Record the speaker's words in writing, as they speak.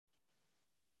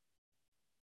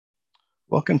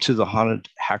Welcome to the Haunted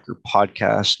Hacker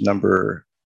Podcast number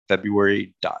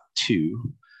February.2,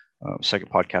 second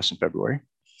podcast in February.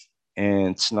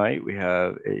 And tonight we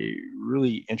have a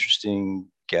really interesting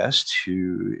guest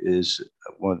who is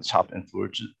one of the top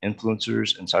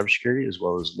influencers in cybersecurity, as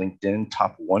well as LinkedIn,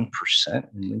 top 1%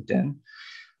 in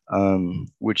LinkedIn,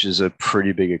 which is a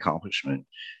pretty big accomplishment.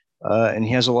 And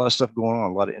he has a lot of stuff going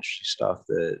on, a lot of interesting stuff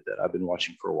that I've been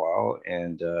watching for a while.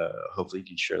 And hopefully he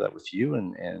can share that with you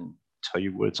and tell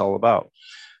you what it's all about.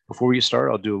 Before we get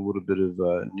started, I'll do a little bit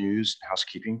of news and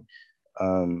housekeeping.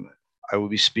 I will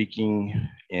be speaking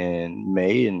in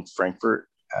May in Frankfurt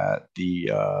at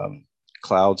the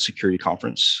Cloud Security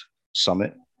Conference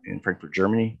Summit in Frankfurt,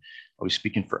 Germany. I'll be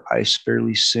speaking for ICE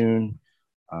fairly soon.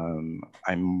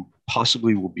 I'm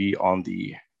possibly will be on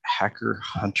the Hacker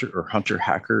Hunter or Hunter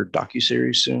Hacker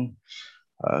docuseries soon.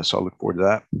 So I look forward to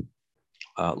that.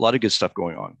 A lot of good stuff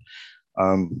going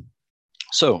on.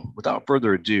 So without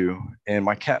further ado, and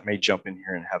my cat may jump in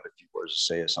here and have a few words to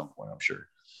say at some point, I'm sure.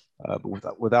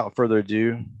 But without further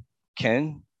ado,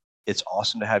 Ken, it's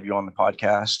awesome to have you on the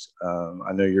podcast.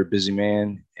 I know you're a busy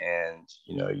man, and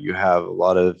you have a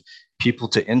lot of people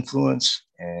to influence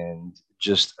and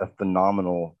just a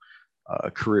phenomenal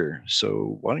career.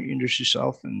 So why don't you introduce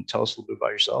yourself and tell us a little bit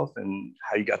about yourself and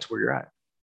how you got to where you're at?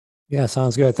 Yeah,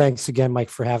 sounds good. Thanks again, Mike,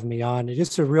 for having me on. And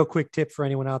just a real quick tip for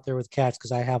anyone out there with cats,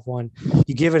 because I have one.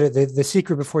 You give it the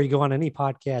secret before you go on any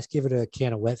podcast, give it a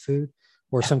can of wet food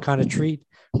or some kind of treat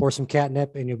or some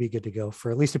catnip, and you'll be good to go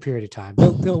for at least a period of time.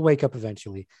 They'll wake up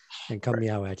eventually and come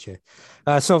meow at you.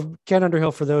 So Ken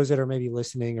Underhill, for those that are maybe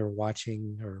listening or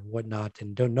watching or whatnot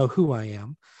and don't know who I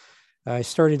am, I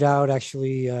started out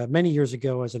actually many years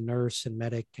ago as a nurse and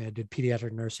medic. I did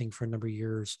pediatric nursing for a number of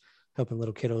years, helping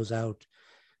little kiddos out.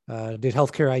 Did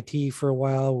healthcare IT for a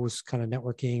while, was kind of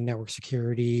networking, network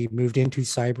security, moved into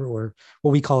cyber, or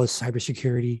what we call as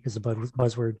cybersecurity is a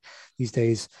buzzword these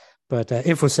days. But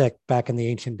InfoSec back in the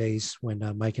ancient days when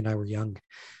Mike and I were young,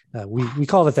 we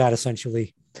called it that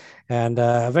essentially. And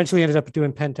eventually ended up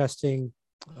doing pen testing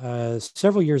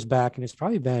several years back. And it's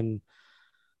probably been,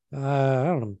 I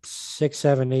don't know, 6,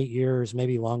 7, 8 years,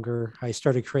 maybe longer. I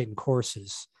started creating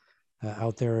courses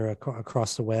out there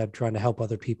across the web, trying to help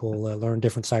other people learn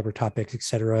different cyber topics,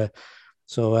 etc.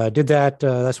 So did that.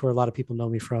 That's where a lot of people know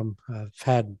me from. I've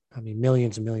had,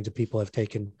 millions and millions of people have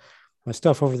taken my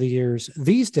stuff over the years.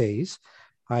 These days,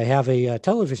 I have a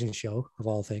television show of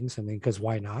all things. Because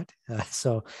why not?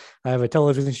 So I have a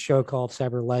television show called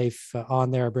Cyber Life.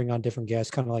 On there, I bring on different guests,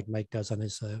 kind of like Mike does on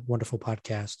his wonderful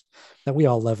podcast that we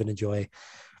all love and enjoy.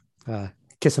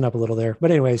 Kissing up a little there. But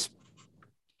anyways,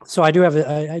 so I do have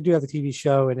the TV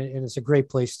show, and it's a great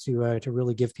place to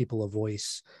really give people a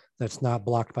voice that's not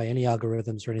blocked by any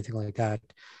algorithms or anything like that,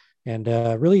 and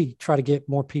really try to get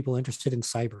more people interested in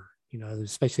cyber.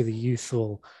 Especially the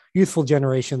youthful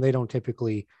generation. They don't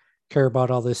typically care about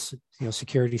all this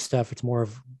security stuff. It's more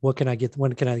of when can I get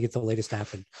the latest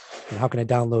app, and how can I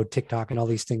download TikTok and all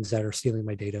these things that are stealing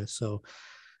my data. So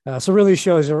really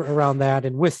shows around that,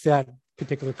 and with that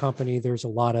particular company, there's a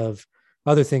lot of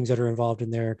other things that are involved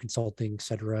in there, consulting, et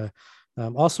cetera.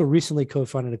 Also recently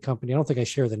co-founded a company. I don't think I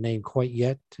share the name quite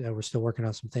yet. We're still working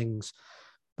on some things,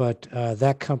 but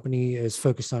that company is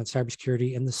focused on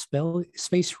cybersecurity in the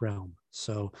space realm.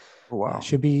 So Wow.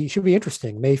 Should be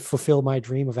interesting. May fulfill my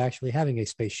dream of actually having a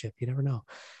spaceship. You never know.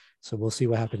 So we'll see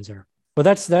what happens there. But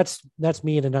that's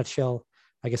me in a nutshell.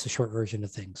 I guess a short version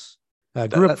of things.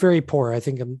 Grew up very poor. I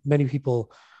think many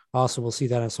people also will see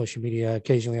that on social media.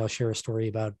 Occasionally I'll share a story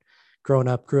about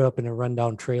grew up in a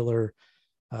rundown trailer,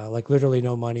 like literally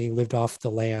no money, lived off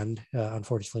the land,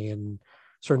 unfortunately, in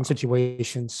certain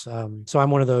situations. So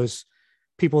I'm one of those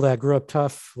people that grew up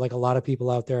tough, like a lot of people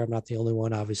out there. I'm not the only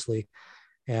one, obviously.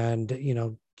 And,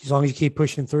 as long as you keep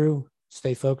pushing through,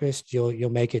 stay focused, you'll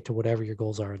make it to whatever your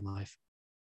goals are in life.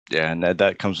 Yeah, and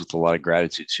that comes with a lot of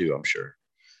gratitude too, I'm sure.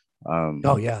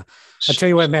 Oh yeah, I tell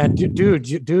you what, man, dude,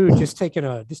 just taking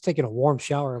a warm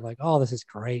shower, like, oh, this is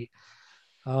great.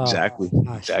 Oh, exactly.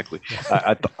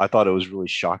 Yeah. I thought it was really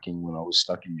shocking when I was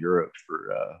stuck in Europe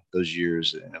for those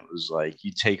years, and it was like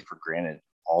you take for granted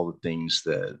all the things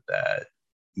that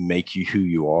make you who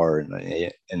you are,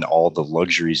 and all the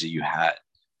luxuries that you had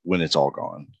when it's all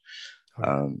gone.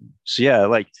 So yeah,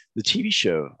 like the TV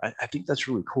show, I think that's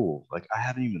really cool. Like I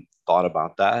haven't even thought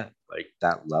about that, like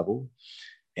that level,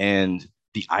 and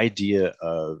the idea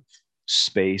of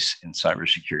space and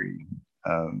cybersecurity.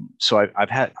 So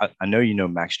I know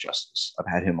Max Justice.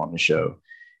 I've had him on the show,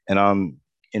 and I'm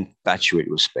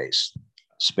infatuated with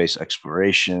space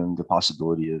exploration, the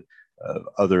possibility of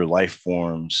other life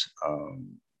forms.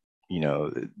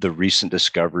 The recent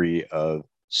discovery of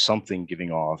something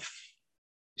giving off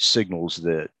signals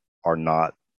that are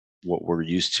not what we're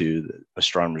used to, that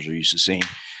astronomers are used to seeing,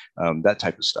 that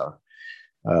type of stuff.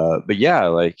 But yeah,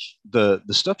 like the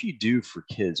stuff you do for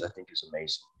kids, I think is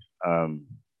amazing.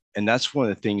 And that's one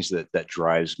of the things that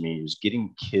drives me is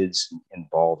getting kids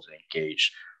involved and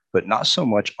engaged, but not so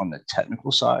much on the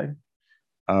technical side,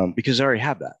 because I already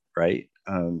have that, right?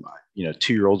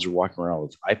 2-year-olds are walking around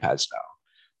with iPads now,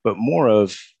 but more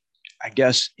of, I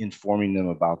guess, informing them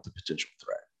about the potential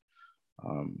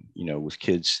threat. With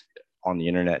kids on the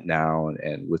internet now,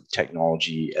 and with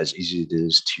technology as easy as it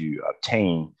is to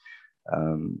obtain,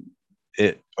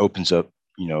 it opens up,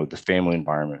 the family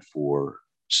environment for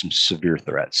some severe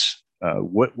threats.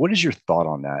 What is your thought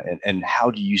on that, and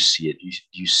how do you see it? Do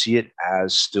you see it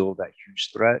as still that huge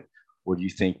threat, or do you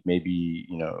think maybe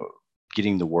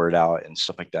getting the word out and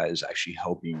stuff like that is actually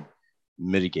helping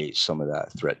mitigate some of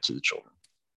that threat to the children?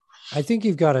 I think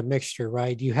you've got a mixture,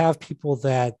 right? You have people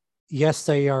that, yes,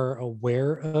 they are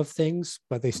aware of things,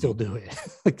 but they still do it.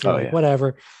 Like they're like, Yeah.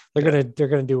 whatever. They're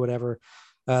gonna do whatever.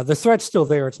 The threat's still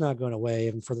there. It's not going away.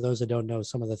 And for those that don't know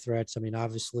some of the threats, I mean,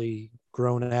 obviously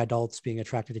grown adults being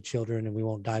attracted to children, and we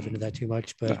won't dive into that too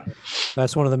much, but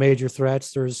that's one of the major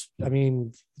threats. There's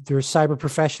cyber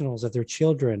professionals that their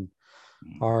children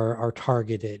are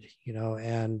targeted,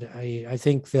 and I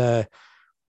think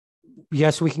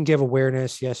yes, we can give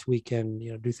awareness. Yes, we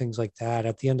can, do things like that.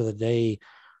 At the end of the day,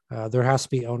 there has to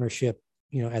be ownership,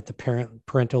 at the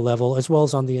parental level, as well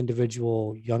as on the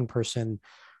individual young person,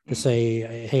 to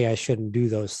say, hey, I shouldn't do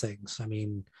those things. I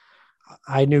mean,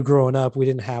 I knew growing up, we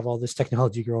didn't have all this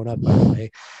technology growing up, by the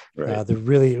way. Right.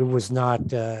 It was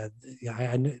not,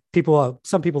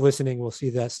 some people listening will see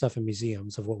that stuff in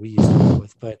museums of what we used to deal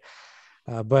with, but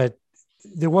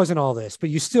there wasn't all this,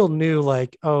 but you still knew,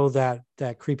 like, oh,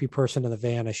 that creepy person in the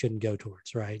van, I shouldn't go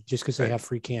towards, right? Just because they have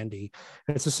free candy.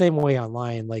 And it's the same way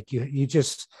online. Like you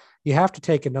have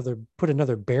to put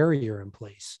another barrier in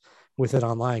place with it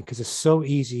online, because it's so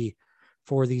easy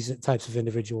for these types of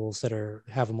individuals that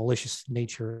have a malicious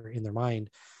nature in their mind.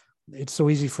 It's so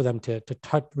easy for them to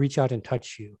reach out and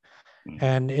touch you.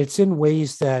 And it's in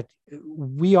ways that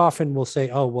we often will say,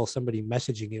 oh, well, somebody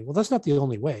messaging you. Well, that's not the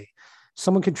only way.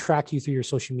 Someone can track you through your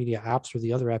social media apps or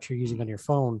the other apps you're using on your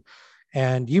phone.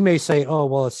 And you may say, oh,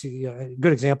 well, it's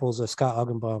good examples of Scott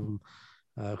Augenbaum,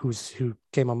 who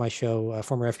came on my show, a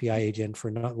former FBI agent for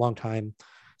a long time,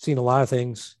 seen a lot of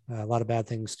things, a lot of bad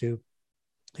things too.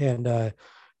 And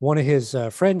one of his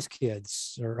friend's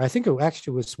kids, or I think it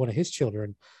actually was one of his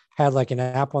children, had like an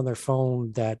app on their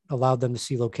phone that allowed them to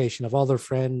see location of all their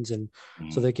friends, and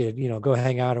so they could, go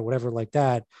hang out or whatever like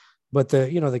that. But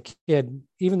the kid,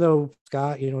 even though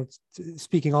Scott,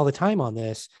 speaking all the time on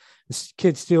this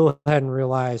kid still hadn't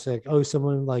realized, like, oh,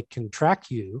 someone like can track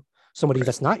you. Somebody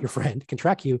that's not your friend can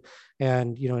track you,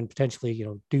 and and potentially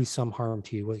do some harm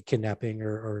to you with kidnapping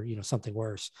or something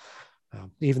worse.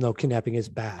 Even though kidnapping is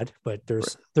bad, but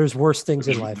there's worse things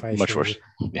in life. Much worse.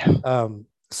 Yeah.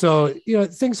 So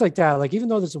things like that. Like, even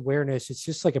though there's awareness, it's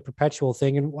just like a perpetual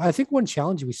thing. And I think one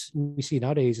challenge we see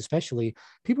nowadays, especially,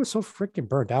 people are so freaking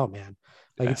burnt out, man.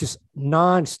 Like it's just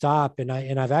nonstop.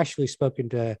 And I've actually spoken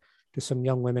to some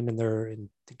young women, and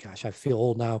gosh, I feel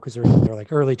old now because they're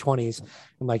like early 20s.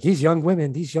 I'm like, these young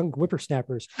women, these young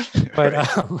whippersnappers, but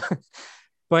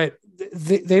but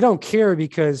they don't care,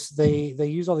 because they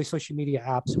use all these social media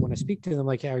apps. And when I speak to them,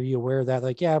 like, are you aware of that?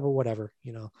 Like, yeah, but whatever,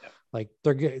 like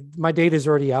they're good. My data is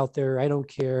already out there. I don't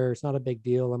care. It's not a big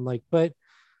deal. I'm like, but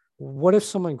what if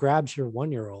someone grabs your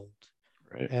 1-year-old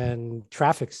and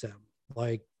traffics them?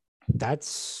 Like,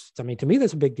 to me,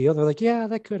 that's a big deal. They're like, yeah,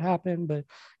 that could happen. But,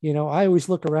 I always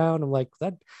look around. I'm like,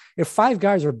 that if 5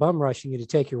 guys are bum rushing you to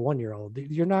take your 1-year-old,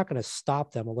 you're not going to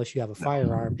stop them unless you have a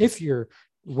firearm, if you're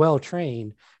well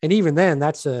trained. And even then,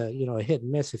 that's a hit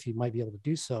and miss if you might be able to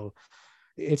do so.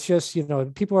 It's just,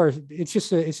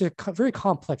 it's a very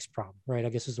complex problem, right? I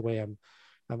guess is the way I'm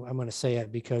going to say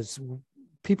it, because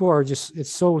people are just,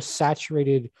 it's so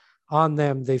saturated on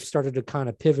them. They've started to kind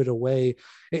of pivot away.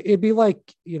 It'd be like,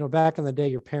 back in the day,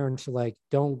 your parents are like,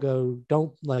 don't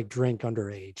like drink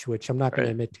underage, which I'm not going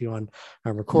to admit to you on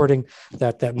recording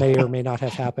that may or may not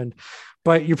have happened,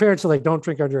 but your parents are like, don't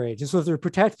drink underage. And so if they're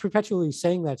perpetually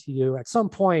saying that to you, at some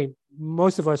point,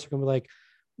 most of us are going to be like,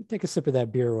 take a sip of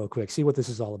that beer real quick, see what this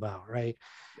is all about, right?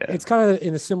 Yeah. It's kind of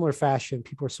in a similar fashion.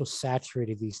 People are so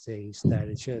saturated these days that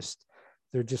it's just,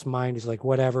 their just mind is like,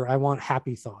 whatever, I want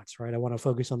happy thoughts, right? I want to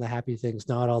focus on the happy things,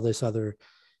 not all this other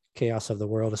chaos of the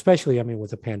world, especially, I mean,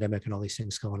 with the pandemic and all these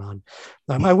things going on.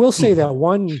 I will say that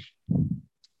one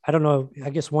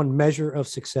measure of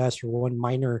success, or one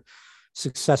minor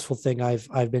successful thing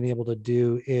I've been able to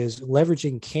do is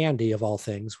leveraging candy of all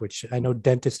things, which I know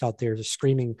dentists out there are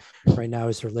screaming right now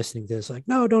as they're listening to this, like,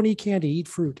 no, don't eat candy, eat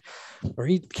fruit or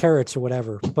eat carrots or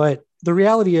whatever. But the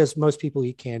reality is most people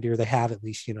eat candy, or they have at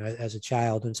least, as a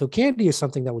child. And so candy is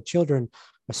something that with children,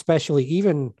 especially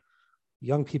even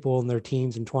young people in their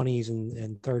teens and 20s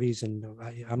and 30s, and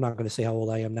I'm not going to say how old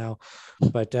I am now,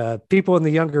 but people in the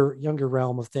younger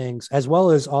realm of things, as well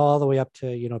as all the way up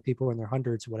to people in their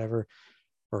hundreds or whatever,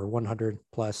 or 100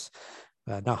 plus,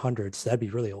 not hundreds. That'd be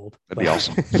really old. That'd be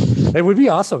awesome. It would be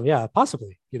awesome. Yeah,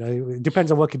 possibly. It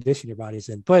depends on what condition your body's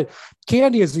in. But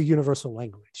candy is a universal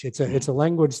language. It's a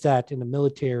language that in the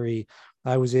military,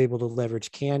 I was able to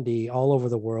leverage candy all over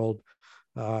the world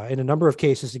in a number of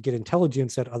cases to get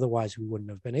intelligence that otherwise we wouldn't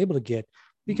have been able to get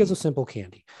because of simple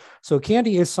candy. So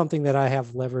candy is something that I have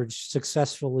leveraged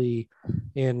successfully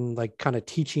in like kind of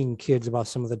teaching kids about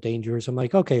some of the dangers. I'm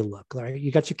like, okay, look, right, you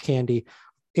got your candy.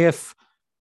 If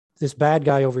this bad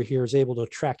guy over here is able to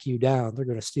track you down, they're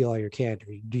going to steal all your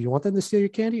candy. Do you want them to steal your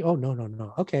candy? Oh, no, no,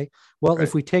 no. Okay. Well, Right.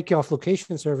 if we take you off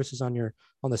location services on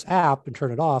this app and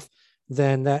turn it off,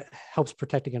 then that helps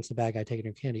protect against the bad guy taking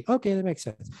your candy. Okay, that makes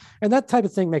sense. And that type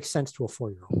of thing makes sense to a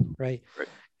 4-year-old, right? Right.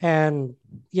 And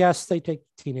yes, they take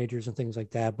teenagers and things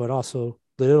like that, but also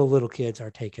little kids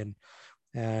are taken.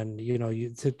 And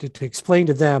to explain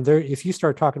to them, if you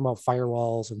start talking about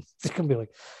firewalls, and they're gonna be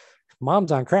like,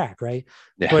 mom's on crack, right?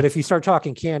 Yeah. But if you start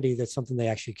talking candy, that's something they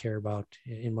actually care about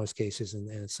in most cases, and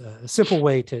it's a simple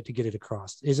way to get it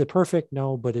across. Is it perfect?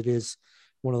 No, but it is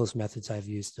one of those methods I've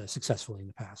used successfully in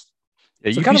the past.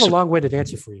 Yeah, So kind of a long-winded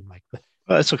answer for you, Mike. But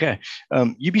well, that's okay.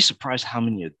 You'd be surprised how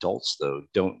many adults, though,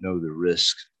 don't know the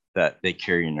risks that they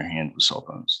carry in their hand with cell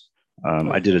phones.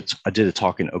 I did a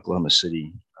talk in Oklahoma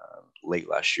City late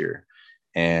last year,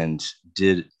 and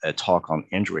did a talk on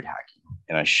Android hacking.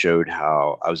 And I showed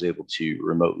how I was able to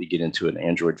remotely get into an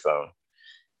Android phone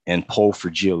and poll for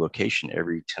geolocation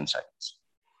every 10 seconds.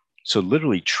 So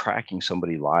literally tracking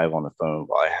somebody live on the phone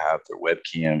while I have their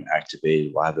webcam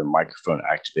activated, while I have their microphone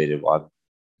activated, while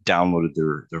I've downloaded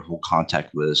their whole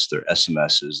contact list, their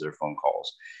SMSs, their phone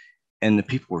calls. And the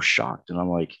people were shocked. And I'm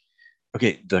like,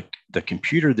 okay, the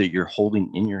computer that you're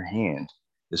holding in your hand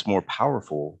is more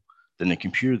powerful than the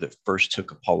computer that first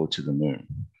took Apollo to the moon.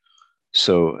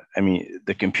 So, I mean,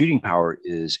 the computing power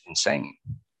is insane.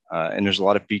 And there's a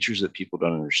lot of features that people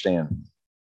don't understand.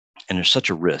 And there's such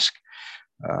a risk.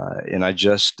 And I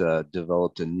just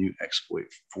developed a new exploit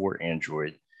for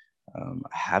Android. I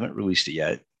haven't released it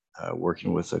yet.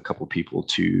 Working with a couple of people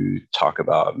to talk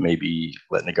about maybe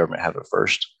letting the government have it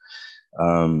first,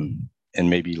 and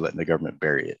maybe letting the government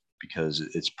bury it because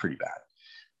it's pretty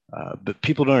bad. But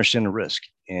people don't understand the risk.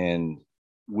 And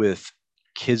with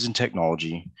kids and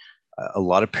technology, a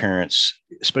lot of parents,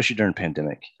 especially during the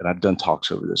pandemic, and I've done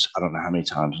talks over this, I don't know how many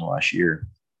times in the last year,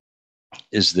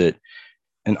 is that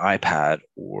an iPad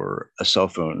or a cell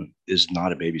phone is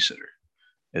not a babysitter.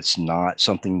 It's not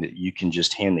something that you can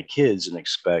just hand the kids and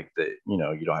expect that, you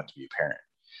don't have to be a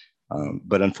parent.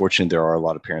 But unfortunately, there are a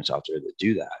lot of parents out there that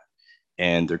do that.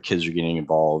 And their kids are getting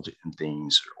involved in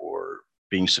things or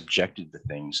being subjected to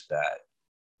things that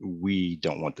we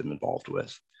don't want them involved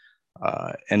with.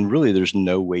 And really, there's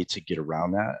no way to get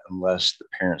around that unless the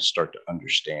parents start to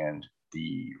understand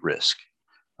the risk.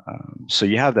 So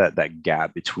you have that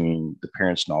gap between the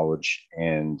parents' knowledge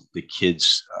and the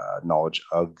kids' knowledge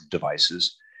of the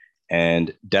devices,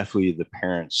 and definitely the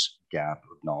parents' gap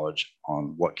of knowledge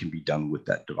on what can be done with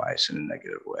that device in a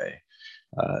negative way.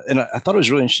 And I thought it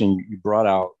was really interesting. You brought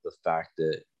out the fact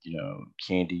that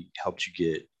candy helped you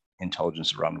get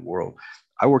intelligence around the world.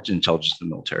 I worked in intelligence in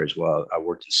the military as well. I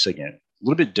worked at SIGINT, a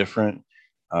little bit different,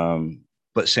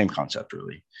 but same concept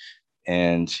really.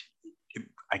 And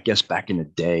I guess back in the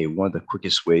day, one of the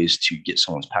quickest ways to get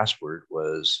someone's password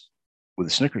was with a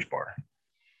Snickers bar.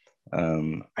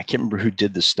 I can't remember who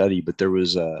did the study, but there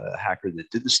was a hacker that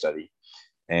did the study.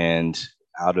 And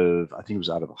I think it was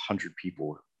out of 100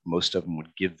 people, most of them would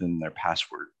give them their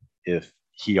password if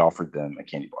he offered them a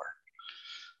candy bar.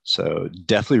 So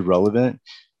definitely relevant.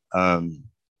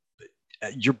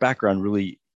 Your background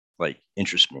really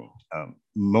interests me,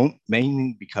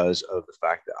 mainly because of the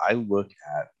fact that I look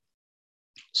at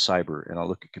cyber and I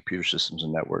look at computer systems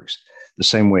and networks the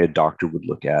same way a doctor would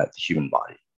look at the human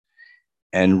body.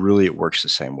 And really it works the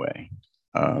same way.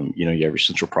 You have your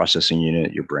central processing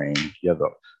unit, your brain, you have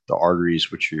the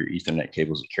arteries, which are your Ethernet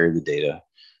cables that carry the data.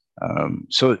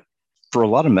 So for a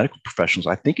lot of medical professionals,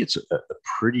 I think it's a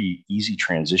pretty easy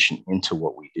transition into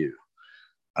what we do.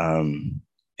 And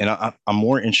I'm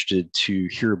more interested to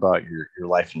hear about your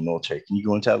life in the military. Can you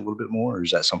go into that a little bit more, or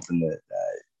is that something that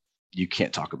you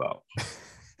can't talk about.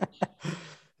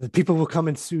 The people will come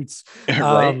in suits.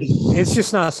 Right? It's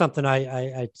just not something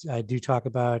I do talk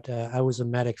about. I was a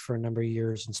medic for a number of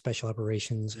years in special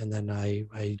operations, and then I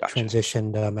Gotcha.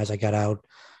 transitioned as I got out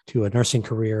to a nursing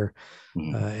career.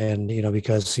 And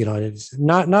because it's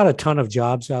not a ton of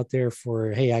jobs out there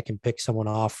for, hey, I can pick someone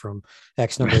off from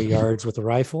X number of yards with a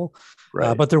rifle.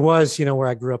 Right. But there was, where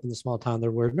I grew up in the small town,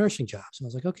 there were nursing jobs. And I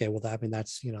was like, okay, well,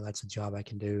 that's a job I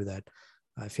can do that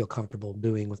I feel comfortable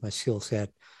doing with my skill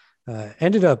set.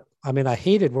 Ended up, I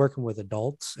hated working with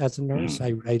adults as a nurse.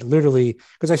 I literally,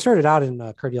 because I started out in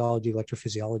cardiology,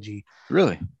 electrophysiology.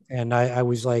 Really? And I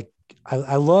was like,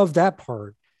 I love that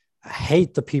part. I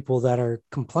hate the people that are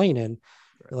complaining.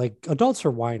 Like, adults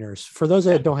are whiners. For those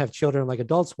that don't have children, like,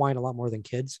 adults whine a lot more than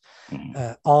kids.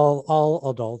 All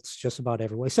adults, just about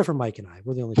everyone, except for Mike and I,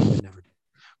 we're the only two that never do.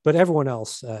 But everyone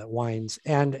else whines.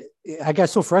 And I got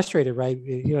so frustrated, right?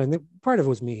 And part of it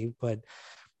was me, but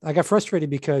I got frustrated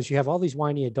because you have all these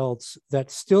whiny adults that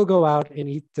still go out and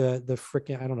eat the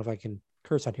freaking, I don't know if I can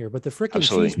curse on here, but the freaking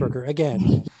cheeseburger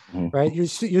again, right?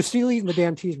 You're still eating the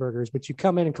damn cheeseburgers, but you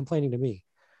come in and complaining to me.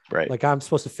 Right. Like I'm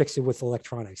supposed to fix it with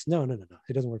electronics. No.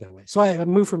 It doesn't work that way. So I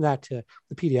moved from that to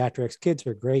the pediatrics. Kids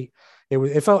are great.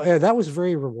 It felt that was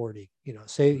very rewarding.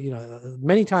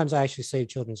 Many times I actually saved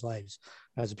children's lives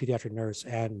as a pediatric nurse,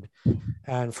 and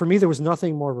for me there was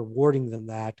nothing more rewarding than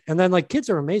that. And then, like, kids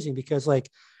are amazing because, like,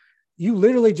 you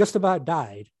literally just about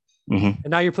died, and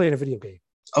now you're playing a video game.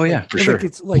 Oh yeah, for sure. Like,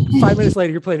 it's like 5 minutes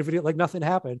later, you're playing a video, like nothing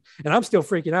happened. And I'm still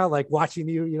freaking out, like watching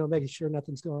you, making sure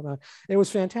nothing's going on. It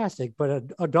was fantastic.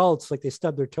 But adults, like, they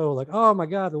stub their toe, like, oh my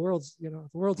God, the world's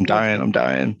I'm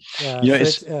dying.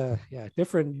 It's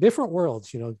different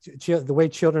worlds, the way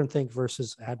children think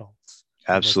versus adults.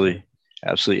 Absolutely.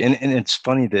 And it's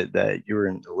funny that you're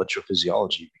in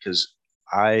electrophysiology, because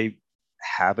I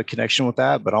have a connection with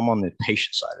that, but I'm on the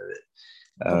patient side of it.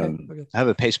 Okay. I have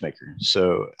a pacemaker,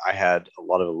 so I had a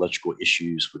lot of electrical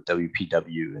issues with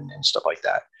WPW and stuff like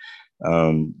that.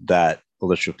 That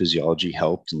electrophysiology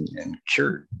helped and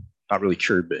cured, not really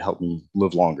cured, but helped me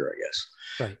live longer, I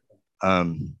guess.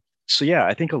 Right. So yeah,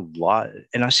 I think a lot,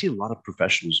 and I see a lot of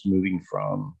professionals moving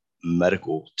from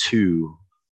medical to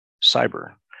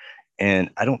cyber.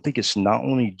 And I don't think it's not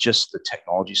only just the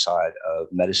technology side of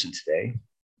medicine today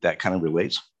that kind of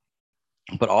relates,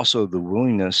 but also the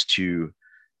willingness to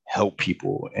help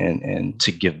people and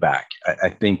to give back. I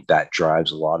think that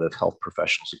drives a lot of health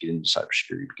professionals to get into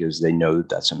cybersecurity, because they know that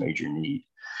that's a major need.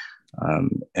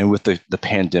 And with the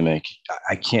pandemic,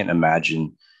 I can't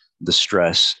imagine the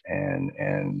stress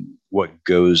and what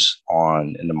goes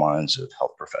on in the minds of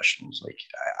health professionals. Like,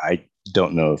 I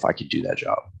don't know if I could do that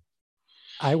job.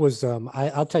 I was,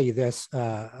 I'll tell you this,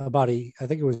 I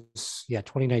think it was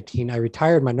 2019, I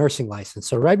retired my nursing license.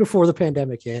 So right before the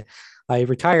pandemic hit, I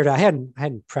retired. I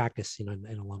hadn't practiced, in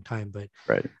a long time, but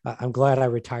right. I'm glad I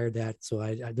retired that. So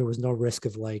there was no risk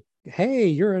of, like, hey,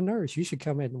 you're a nurse, you should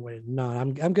come in. No,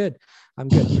 I'm good. I'm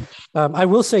good. I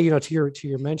will say, to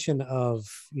your mention of,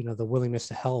 the willingness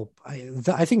to help.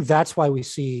 I think that's why we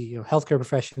see, healthcare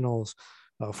professionals,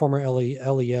 former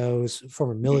LEOs,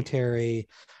 former military,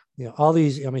 all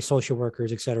these, social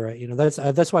workers, et cetera.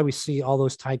 That's why we see all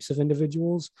those types of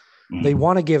individuals. They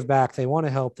want to give back. They want to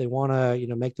help. They want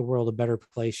to, make the world a better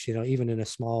place, even in a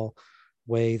small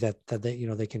way that they,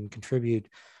 they can contribute.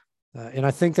 And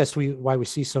I think that's why we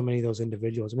see so many of those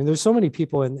individuals. I mean, there's so many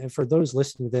people, and for those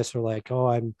listening to this are like,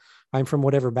 oh, I'm from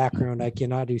whatever background, I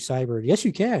cannot do cyber. Yes,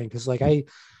 you can. Cause like, I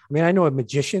know a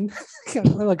magician,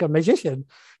 like a magician.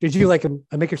 Did you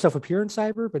make yourself appear in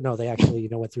cyber? But no, they actually,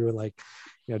 went through and like,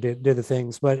 did the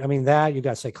things. But I mean, that you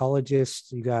got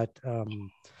psychologists, you got,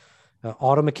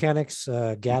 auto mechanics,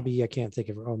 Gabby, I can't think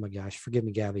of her. Oh my gosh, forgive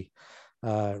me, Gabby.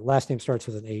 Last name starts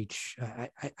with an H.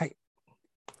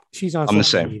 She's on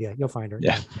social media. You'll find her.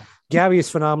 Yeah. Gabby is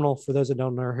phenomenal. For those that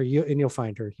don't know her, you'll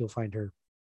find her. You'll find her.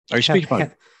 Are you speaking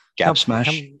about Gab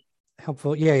Smash?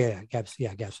 Helpful. Yeah. Gab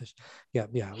Smash. Yeah.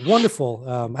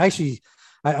 Wonderful. Actually,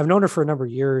 I've known her for a number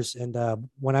of years. And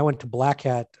when I went to Black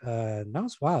Hat, now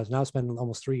it's been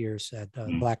almost 3 years at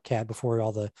Black Hat before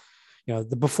all the,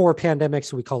 the before pandemic.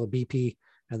 So we call it BP,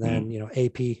 and then,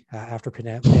 AP after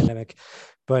pandemic.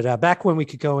 But back when we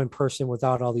could go in person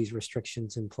without all these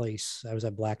restrictions in place, I was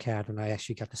at Black Hat, and I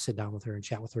actually got to sit down with her and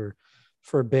chat with her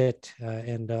for a bit.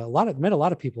 And met a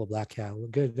lot of people at Black Hat.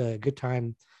 Good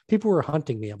time. People were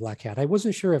hunting me at Black Hat. I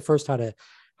wasn't sure at first how to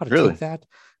really? take that.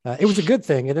 It was a good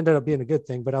thing. It ended up being a good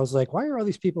thing, but I was like, why are all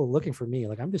these people looking for me?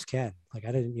 Like, I'm just Ken. Like,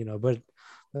 I didn't, but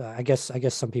I guess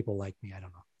some people like me. I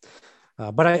don't know.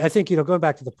 But I think, going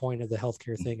back to the point of the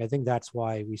healthcare thing, I think that's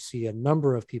why we see a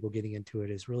number of people getting into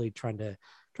it, is really trying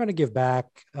to give back.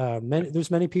 There's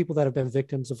many people that have been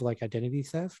victims of like identity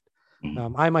theft.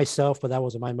 Mhm. I myself, but that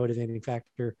wasn't my motivating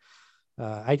factor.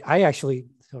 I actually,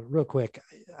 so real quick,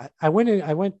 I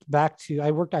went back to, I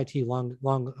worked IT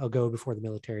long ago before the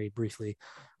military briefly.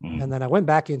 And Mhm. then I went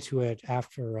back into it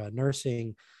after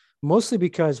nursing, mostly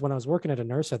because when I was working at a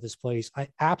nurse at this place, I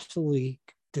absolutely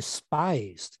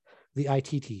despised the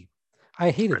IT team.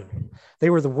 I hated Right. them. They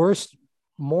were the worst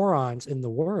morons in the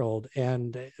world.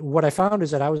 And what I found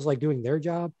is that I was like doing their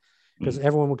job because Mhm.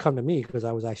 everyone would come to me because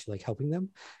I was actually like helping them.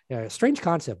 Yeah, strange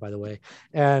concept, by the way.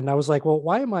 And I was like, well,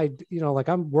 why am I, like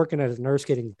I'm working as a nurse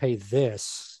getting paid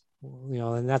this,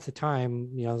 and at the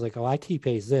time, I was like, oh, IT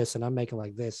pays this and I'm making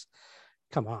like this.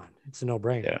 Come on, it's a no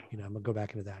brainer. Yeah. I'm gonna go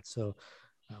back into that. So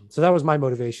that was my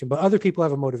motivation, but other people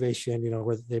have a motivation,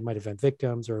 where they might have been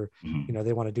victims or, Mhm.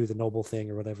 they want to do the noble thing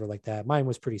or whatever like that. Mine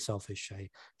was pretty selfish. I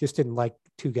just didn't like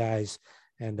two guys,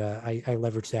 and I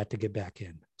leveraged that to get back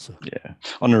in. So Yeah.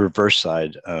 On the reverse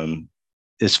side,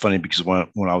 it's funny because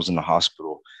when I was in the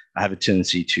hospital, I have a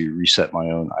tendency to reset my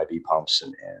own IV pumps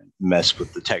and mess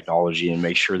with the technology and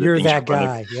make sure that you're things are that running.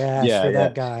 guy. Yes, Yeah, you're yeah.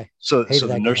 that guy. So Hated the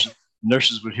that guy.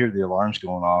 nurses would hear the alarms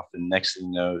going off, and next thing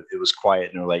you know, it was quiet,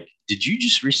 and they're like, "Did you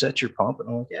just reset your pump?" And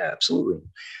I'm like, "Yeah, absolutely."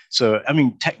 So I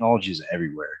mean, technology is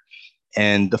everywhere,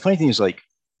 and the funny thing is, like,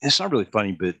 it's not really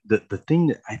funny, but the thing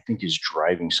that I think is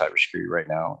driving cybersecurity right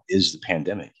now is the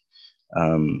pandemic.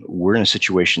 We're in a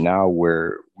situation now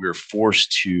where we're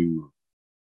forced to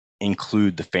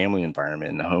include the family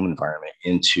environment and the home environment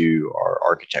into our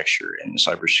architecture and the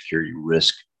cybersecurity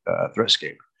risk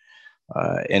threatscape.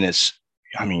 And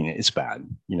I mean, it's bad.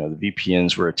 The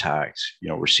VPNs were attacked.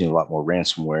 We're seeing a lot more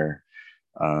ransomware.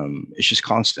 It's just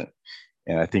constant.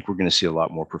 And I think we're going to see a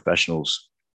lot more professionals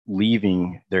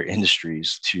leaving their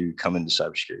industries to come into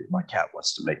cybersecurity. My cat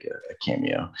wants to make a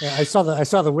cameo. Yeah, I saw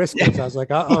the whiskers. I was like,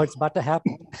 oh, it's about to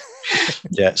happen.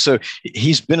 Yeah. So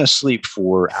he's been asleep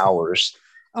for hours.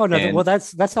 Oh no, well And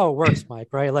that's how it works, Mike,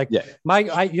 right? Like yeah,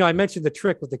 I mentioned the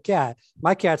trick with the cat.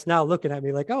 My cat's now looking at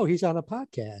me like, oh, he's on a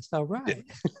podcast. All right.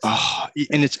 oh,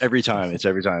 and it's every time. It's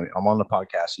every time I'm on the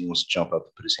podcast and he wants to jump up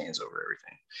and put his hands over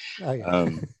everything.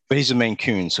 Oh yeah. But he's a Maine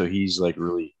Coon, so he's like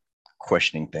really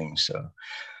questioning things. So,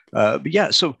 but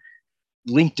yeah, so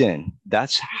LinkedIn,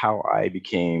 that's how I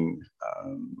became,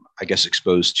 I guess,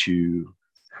 exposed to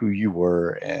who you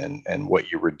were and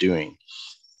what you were doing.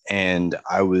 And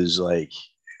I was like,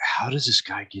 how does this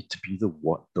guy get to be the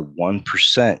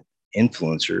 1%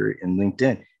 influencer in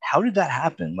LinkedIn? How did that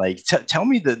happen? Like, tell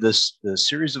me the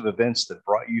series of events that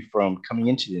brought you from coming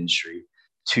into the industry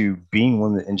to being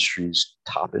one of the industry's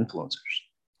top influencers.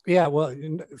 Yeah, well,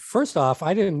 first off,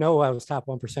 I didn't know I was top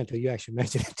 1% until you actually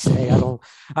mentioned it today. I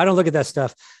don't look at that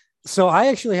stuff. So I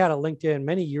actually had a LinkedIn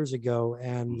many years ago,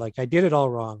 and like I did it all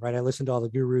wrong, right? I listened to all the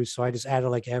gurus, so I just added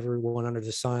like everyone under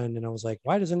the sun, and I was like,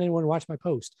 why doesn't anyone watch my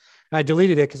post? And I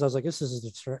deleted it because I was like, this is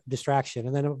a distraction.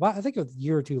 And then I think a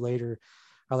year or two later,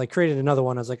 I like created another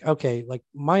one. I was like, okay, like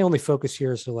my only focus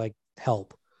here is to like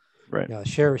help, Right.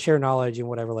 share knowledge and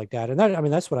whatever like that. And that, I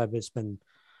mean, that's what I've just been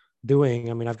doing.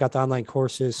 I mean, I've got the online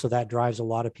courses, so that drives a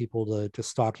lot of people to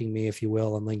stalking me, if you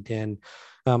will, on LinkedIn.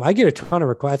 I get a ton of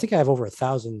requests. I think I have over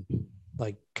 1,000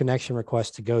 like connection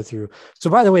requests to go through. So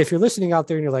by the way, if you're listening out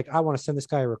there and you're like, I want to send this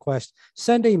guy a request,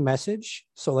 send a message.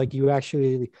 So like you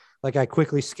actually, like I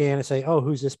quickly scan and say, oh,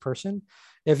 who's this person?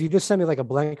 If you just send me like a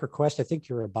blank request, I think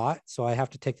you're a bot. So I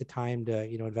have to take the time to,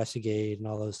 investigate and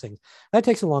all those things. That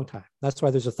takes a long time. That's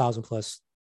why there's 1,000 plus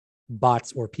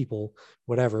bots or people,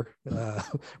 whatever,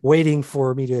 waiting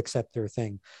for me to accept their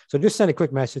thing. So just send a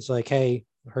quick message like, hey,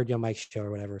 I heard you on Mike's show or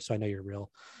whatever. So I know you're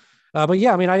real. But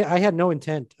yeah, I mean, I had no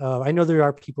intent. I know there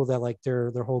are people that like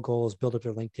their whole goal is build up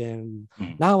their LinkedIn.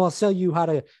 Mhm. Now I'll sell you how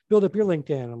to build up your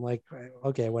LinkedIn. I'm like,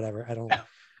 okay, whatever.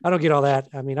 I don't get all that.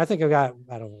 I mean, I think I've got,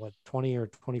 I don't know what, 20 or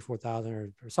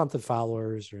 24,000 or something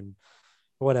followers or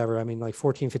whatever. I mean, like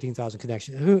 14, 15,000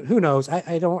 connections. Who knows?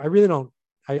 I really don't.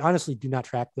 I honestly do not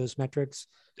track those metrics.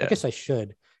 I Yeah. guess I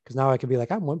should, because now I can be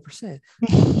like, I'm 1%.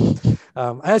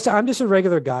 I'm just a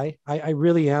regular guy. I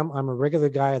really am. I'm a regular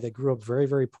guy that grew up very,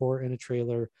 very poor in a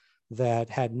trailer, that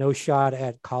had no shot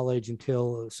at college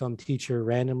until some teacher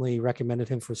randomly recommended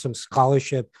him for some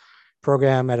scholarship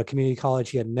program at a community college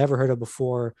he had never heard of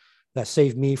before. That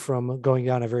saved me from going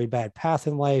down a very bad path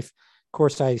in life. Of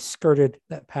course, I skirted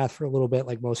that path for a little bit,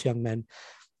 like most young men.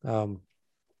 Um,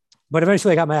 but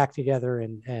eventually I got my act together,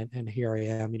 and here I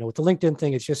am. With the LinkedIn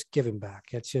thing, it's just giving back.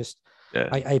 It's just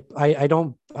Yeah. I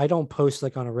don't post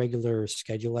like on a regular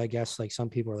schedule, I guess. Like some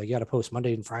people are like, you got to post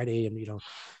Monday and Friday and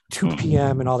 2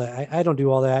 p.m. and all that. I don't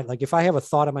do all that. Like if I have a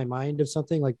thought in my mind of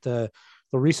something, like the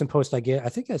recent post I get, I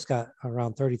think it's got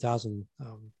around 30,000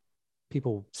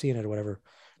 people seeing it or whatever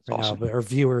right now, Awesome. or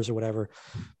viewers or whatever.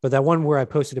 But that one where I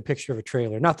posted a picture of a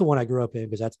trailer, not the one I grew up in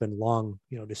because that's been long,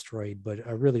 destroyed, but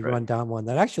a really Right. run down one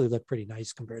that actually looked pretty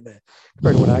nice compared to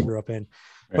what I grew up in.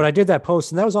 But Right. I did that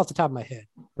post and that was off the top of my head.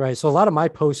 Right. So a lot of my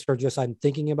posts are just I'm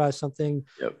thinking about something,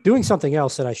 Yep. doing something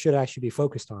else that I should actually be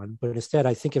focused on. But instead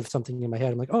I think of something in my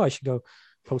head. I'm like, oh, I should go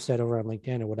post that over on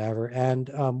LinkedIn or whatever. And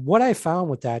what I found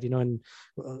with that, and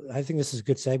I think this is a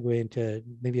good segue into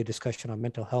maybe a discussion on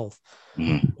mental health.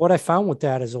 What I found with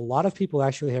that is a lot of people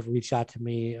actually have reached out to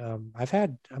me. I've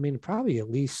had, I mean, probably at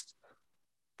least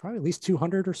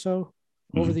 200 or so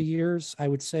over the years, I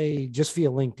would say, just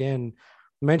via LinkedIn,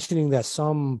 mentioning that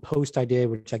some post I did,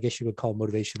 which I guess you would call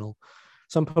motivational,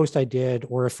 some post I did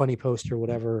or a funny post or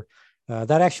whatever,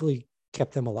 that actually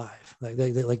kept them alive. Like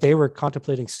they were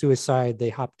contemplating suicide. They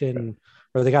hopped in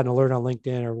or they got an alert on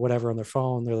LinkedIn or whatever on their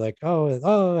phone. They're like,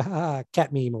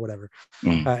 cat meme or whatever.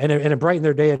 And it brightened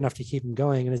their day enough to keep them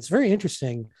going. And it's very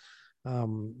interesting.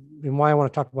 And why I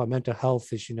want to talk about mental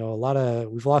health is,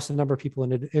 we've lost a number of people in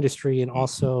the industry, and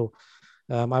also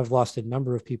I've lost a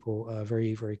number of people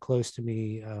very, very close to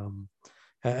me,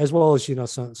 as well as,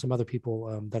 some other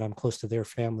people that I'm close to their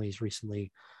families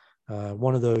recently.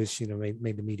 One of those,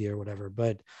 made the media or whatever.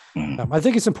 But I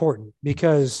think it's important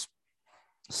because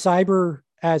cyber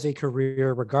as a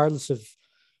career, regardless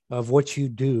of what you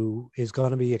do, is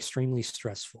going to be extremely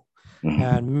stressful.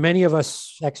 And many of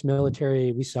us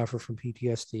ex-military, we suffer from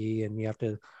PTSD, and you have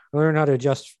to learn how to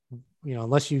adjust.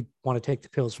 Unless you want to take the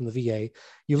pills from the VA,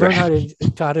 you learn how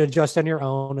to adjust on your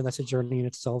own, and that's a journey in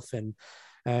itself. And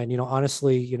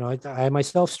honestly, I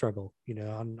myself struggle.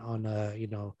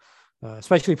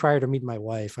 Especially prior to meeting my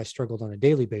wife, I struggled on a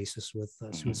daily basis with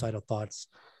suicidal thoughts,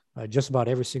 just about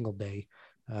every single day.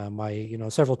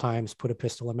 Several times put a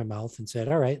pistol in my mouth and said,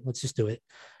 "All right, let's just do it."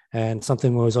 And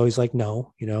something was always like,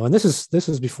 no, and this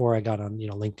is before I got on,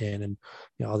 LinkedIn and,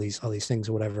 all these things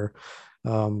or whatever.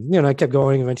 I kept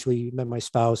going, eventually met my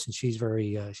spouse, and she's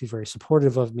very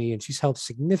supportive of me, and she's helped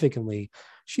significantly.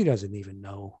 She doesn't even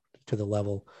know to the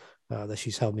level that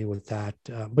she's helped me with that.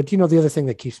 But, the other thing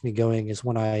that keeps me going is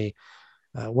when I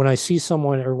see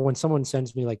someone, or when someone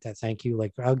sends me like that, thank you,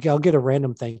 like I'll get a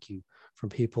random thank you from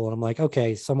people. And I'm like,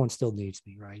 okay, someone still needs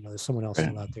me, right? There's someone else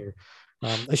still out there.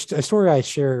 A story I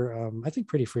share, I think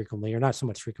pretty frequently, or not so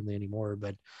much frequently anymore,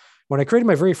 but when I created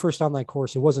my very first online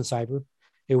course, it wasn't cyber.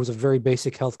 It was a very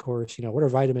basic health course. What are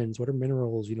vitamins? What are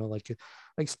minerals?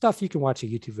 Like stuff you can watch a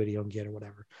YouTube video and get or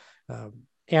whatever.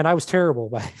 And I was terrible,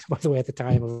 by the way, at the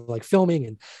time, of like filming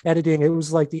and editing. It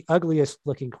was like the ugliest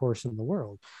looking course in the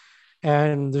world.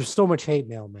 And there's so much hate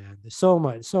mail, man. There's so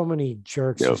many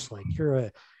jerks. Just like,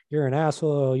 you're an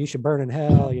asshole, you should burn in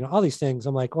hell, all these things.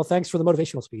 I'm like, well, thanks for the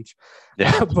motivational speech.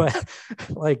 But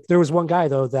like, there was one guy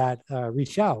though that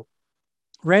reached out,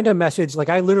 random message. Like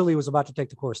I literally was about to take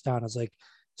the course down. I was like,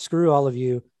 screw all of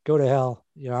you, go to hell.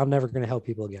 I'm never going to help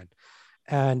people again.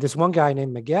 And this one guy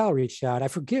named Miguel reached out. I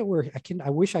forget where I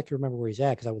wish I could remember where he's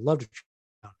at, because I would love to.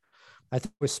 I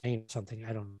think it was Spain or something.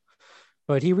 I don't know.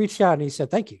 But he reached out and he said,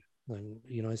 thank you. And,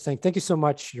 he's saying, thank you so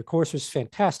much. Your course was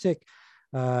fantastic.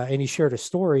 And he shared a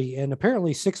story. And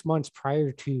apparently 6 months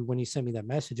prior to when he sent me that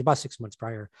message, about 6 months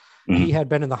prior, he had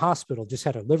been in the hospital, just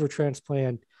had a liver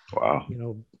transplant, Wow.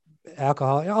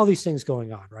 Alcohol, all these things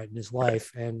going on right in his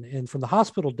life. And from the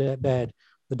hospital bed,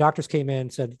 the doctors came in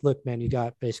and said, look, man, you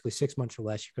got basically 6 months or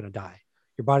less, you're going to die.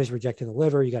 Your body's rejecting the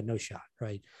liver. You got no shot.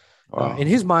 Right. Wow. In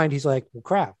his mind, he's like, well,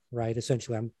 crap. Right.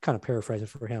 Essentially, I'm kind of paraphrasing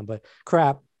for him, but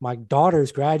crap. My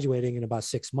daughter's graduating in about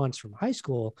 6 months from high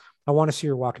school. I want to see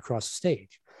her walk across the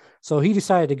stage. So he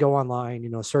decided to go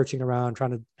online, searching around,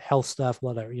 trying to health stuff,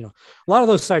 whatever, a lot of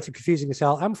those sites are confusing as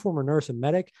hell. I'm a former nurse and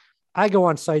medic. I go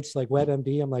on sites like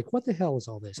WebMD. I'm like, what the hell is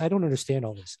all this? I don't understand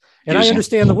all this. And I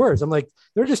understand the words. I'm like,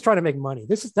 they're just trying to make money.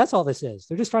 That's all this is.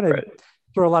 They're just trying to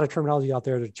throw a lot of terminology out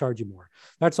there to charge you more.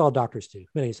 That's all doctors do.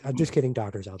 Anyways, I'm just kidding,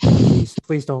 doctors out there.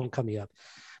 Please don't cut me up.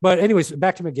 But anyways,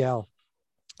 back to Miguel.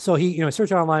 So he,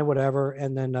 searched online, whatever.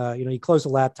 And then, he closed the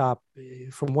laptop,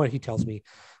 from what he tells me,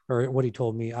 or what he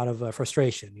told me, out of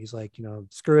frustration. He's like,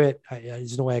 screw it.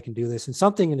 There's no way I can do this. And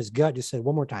something in his gut just said,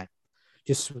 one more time,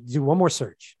 just do one more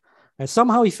search. And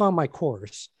somehow he found my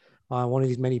course on one of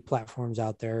these many platforms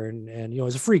out there. And it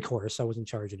was a free course. I wasn't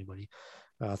charging anybody,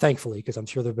 thankfully, because I'm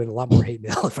sure there'd been a lot more hate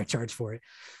mail if I charged for it.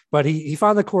 But he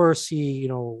found the course. He,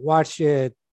 watched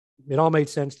it. It all made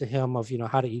sense to him of,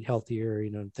 how to eat healthier,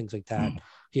 and things like that.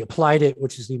 He applied it,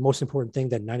 which is the most important thing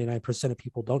that 99% of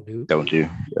people don't do. Don't do.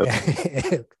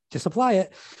 Yep. Just apply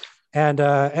it.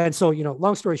 And so,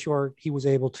 long story short, he was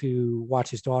able to watch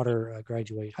his daughter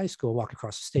graduate high school, walk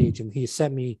across the stage, and he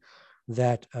sent me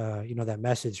that, that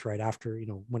message right after,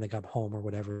 when I got home or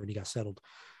whatever, and he got settled.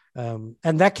 And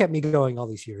that kept me going all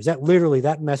these years.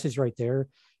 That message right there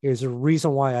is a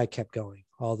reason why I kept going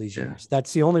all these years.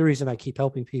 That's the only reason I keep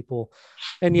helping people.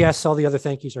 And yes, all the other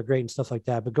thank yous are great and stuff like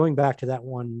that. But going back to that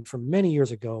one from many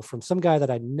years ago, from some guy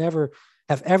that I never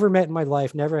have ever met in my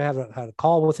life, never had a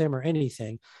call with him or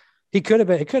anything. It could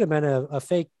have been a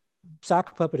fake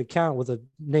sock puppet account with a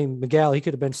name Miguel. He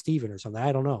could have been Steven or something.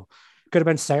 I don't know. Could have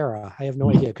been Sarah. I have no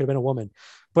idea. It could have been a woman.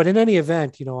 But in any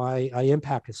event, I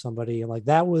impacted somebody, and like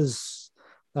that was,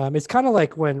 it's kind of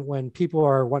like when people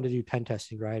are wanting to do pen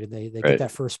testing, right? And they get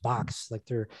that first box. Like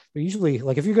they're usually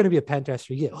like, if you're going to be a pen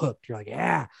tester, you get hooked. You're like,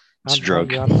 yeah, it's a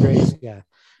drug. I'm the greatest. Yeah.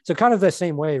 So kind of the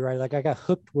same way, right? Like I got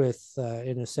hooked with,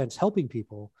 in a sense, helping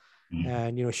people.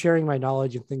 And sharing my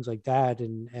knowledge and things like that,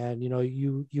 and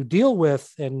you deal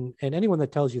with, and anyone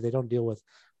that tells you they don't deal with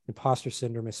imposter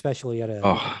syndrome, especially at a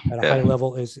high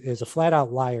level, is a flat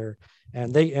out liar.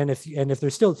 And if they're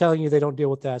still telling you they don't deal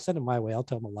with that, send them my way. I'll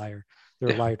tell them a liar.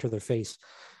 They're a liar to their face.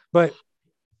 But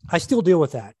I still deal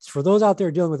with that. For those out there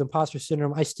dealing with imposter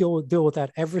syndrome, I still deal with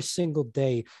that every single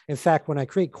day. In fact, when I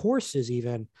create courses,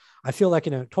 even I feel like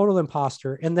a total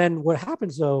imposter. And then what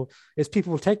happens though is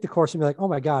people will take the course and be like, "Oh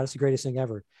my God, it's the greatest thing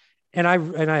ever," and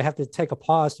I have to take a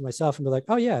pause to myself and be like,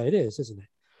 "Oh yeah, it is, isn't it?"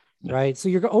 Yeah. Right. So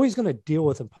you're always going to deal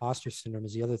with imposter syndrome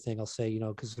is the other thing I'll say.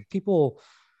 Because the people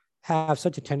have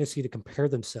such a tendency to compare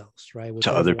themselves, right, with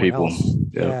to other people.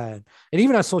 Yeah. And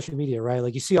even on social media, right?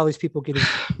 Like you see all these people getting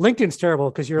LinkedIn's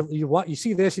terrible because you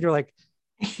see this and you're like,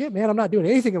 shit, man, I'm not doing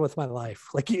anything with my life.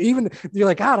 Like you're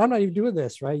like, God, I'm not even doing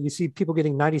this, right? You see people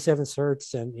getting 97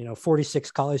 certs and 46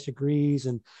 college degrees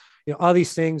and all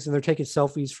these things, and they're taking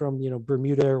selfies from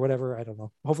Bermuda or whatever. I don't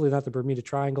know. Hopefully not the Bermuda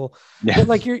Triangle. Yeah. But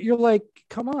like you're like,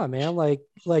 come on, man.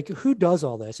 Like who does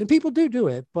all this? And people do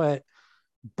it, but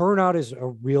burnout is a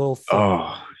real thing.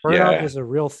 Burnout is a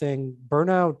real thing.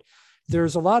 Burnout.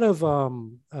 There's a lot of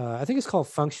I think it's called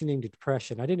functioning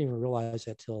depression. I didn't even realize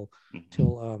that till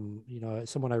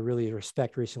someone I really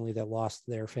respect recently that lost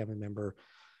their family member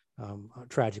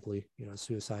tragically,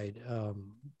 suicide.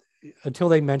 Until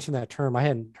they mentioned that term, I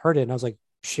hadn't heard it, and I was like,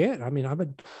 shit. I mean, I've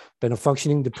been a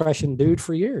functioning depression dude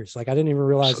for years. Like I didn't even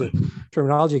realize the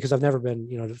terminology because I've never been,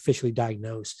 officially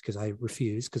diagnosed because I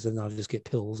refuse, because then I'll just get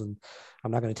pills and I'm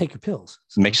not going to take your pills.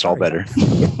 So makes it all better.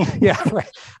 Yeah,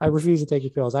 right. I refuse to take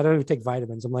your pills. I don't even take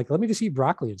vitamins. I'm like, let me just eat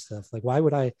broccoli and stuff. Like, why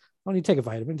would I don't need to take a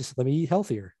vitamin. Just let me eat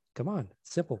healthier. Come on.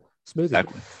 Simple, smooth.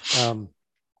 Exactly.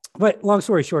 But long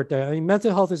story short, I mean,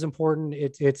 mental health is important.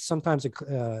 It's sometimes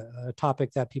a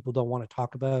topic that people don't want to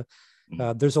talk about.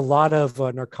 There's a lot of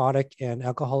narcotic and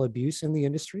alcohol abuse in the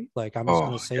industry. Like I'm just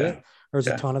going to say it. There's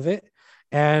a ton of it.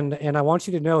 And I want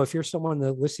you to know, if you're someone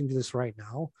that listening to this right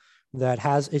now that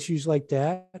has issues like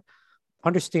that,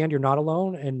 understand you're not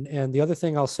alone. And the other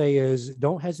thing I'll say is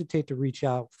don't hesitate to reach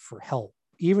out for help,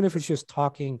 even if it's just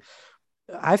talking.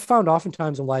 I've found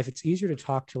oftentimes in life, it's easier to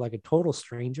talk to like a total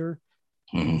stranger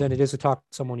than it is to talk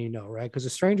to someone right? Because a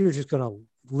stranger is just going to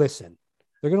listen.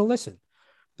 They're going to listen.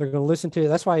 They're going to listen to.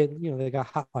 That's why they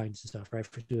got hotlines and stuff, right?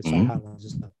 For suicide hotlines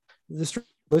and stuff. The stranger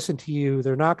listen to you.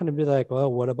 They're not going to be like,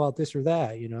 well, what about this or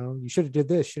that? You should have did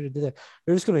this, should have did that.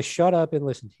 They're just going to shut up and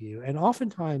listen to you. And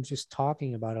oftentimes, just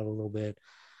talking about it a little bit,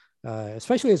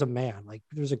 especially as a man, like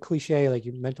there's a cliche like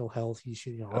your mental health. You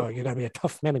should, you got to be a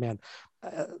tough manly man.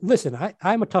 Listen,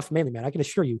 I'm a tough manly man. I can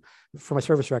assure you, for my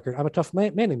service record, I'm a tough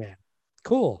manly man.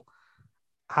 Cool.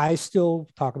 I still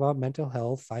talk about mental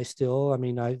health. I'm still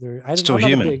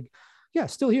human.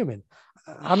 Still human.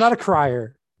 I'm not a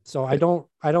crier, so I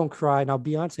don't cry. Now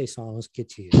Beyonce songs get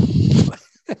to you,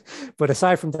 but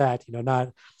aside from that,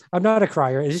 I'm not a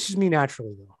crier. It's just me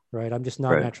naturally though, right? I'm just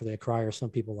not naturally a crier. Some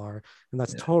people are, and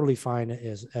that's totally fine.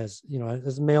 As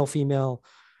male, female,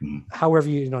 however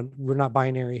we're not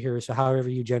binary here, so however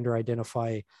you gender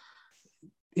identify.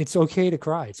 It's okay to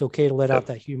cry. It's okay to let out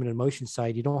that human emotion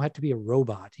side. You don't have to be a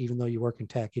robot, even though you work in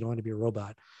tech. You don't want to be a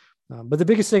robot. But the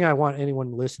biggest thing I want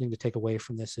anyone listening to take away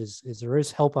from this is there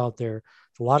is help out there.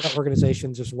 There's a lot of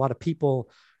organizations. There's a lot of people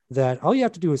that all you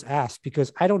have to do is ask,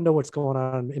 because I don't know what's going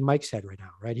on in Mike's head right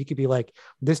now, right? He could be like,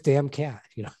 this damn cat,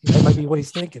 that might be what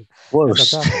he's thinking.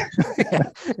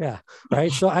 Yeah.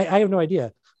 Right. So I have no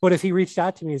idea. But if he reached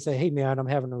out to me and said, hey man, I'm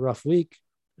having a rough week,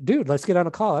 dude, let's get on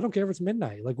a call. I don't care if it's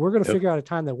midnight. Like we're going to figure out a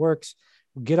time that works.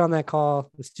 get on that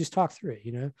call. Let's just talk through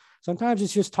it. Sometimes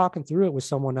it's just talking through it with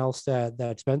someone else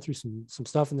that's been through some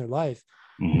stuff in their life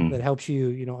that helps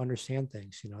you, understand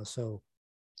things, so.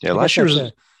 Yeah. Last year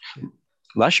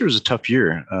was a tough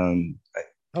year.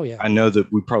 Oh yeah. I know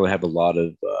that we probably have a lot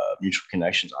of mutual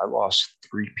connections. I lost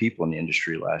 3 people in the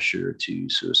industry last year to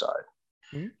suicide.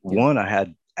 Mm-hmm. One, I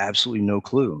had absolutely no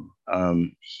clue.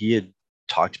 He had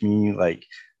talked to me like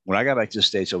when I got back to the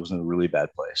States, I was in a really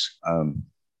bad place.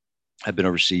 I'd been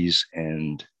overseas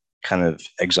and kind of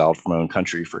exiled from my own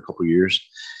country for a couple of years.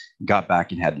 Got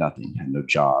back and had nothing, had no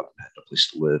job, had no place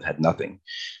to live, had nothing.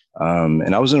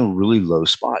 And I was in a really low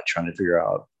spot trying to figure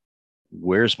out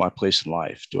where's my place in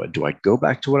life. Do I go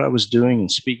back to what I was doing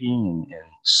and speaking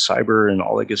and cyber and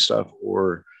all that good stuff,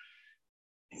 or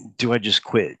do I just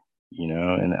quit?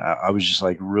 And I was just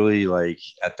like really like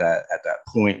at that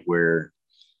point where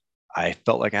I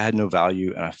felt like I had no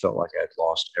value and I felt like I had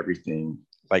lost everything,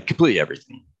 like completely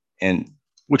everything. And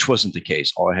which wasn't the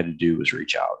case. All I had to do was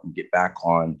reach out and get back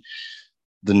on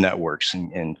the networks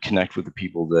and connect with the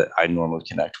people that I normally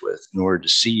connect with in order to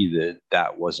see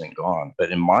that wasn't gone.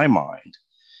 But in my mind,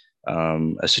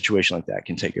 a situation like that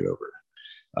can take it over.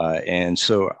 And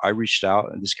so I reached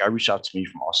out, and this guy reached out to me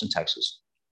from Austin, Texas,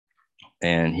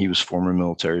 and he was former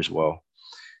military as well,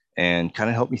 and kind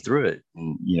of helped me through it,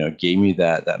 and gave me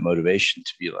that motivation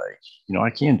to be like, I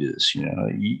can do this.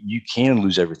 You can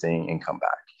lose everything and come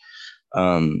back.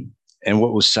 And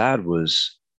what was sad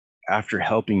was after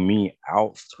helping me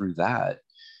out through that,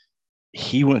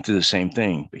 he went through the same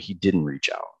thing, but he didn't reach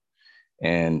out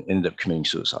and ended up committing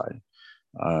suicide.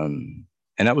 And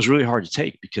that was really hard to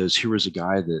take because here was a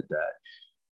guy that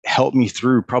helped me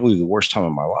through probably the worst time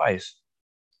of my life,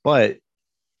 but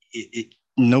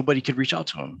nobody could reach out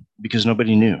to him because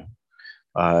nobody knew.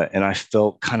 And I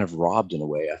felt kind of robbed in a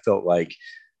way. I felt like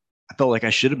I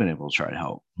should have been able to try to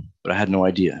help, but I had no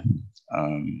idea.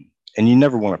 And you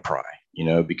never want to pry,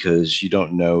 because you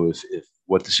don't know if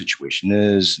what the situation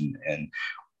is. And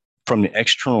from the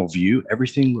external view,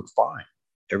 everything looked fine.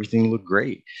 Everything looked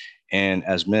great. And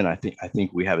as men, I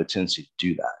think we have a tendency to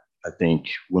do that. I think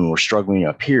when we're struggling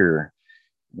up here,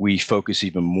 we focus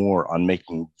even more on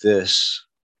making this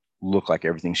look like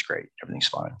everything's great, everything's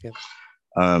fine. Yep.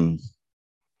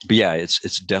 But yeah, it's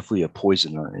definitely a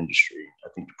poison in our industry. I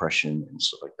think depression and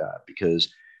stuff like that, because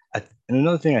and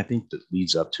another thing I think that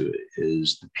leads up to it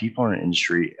is the people in our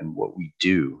industry and what we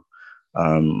do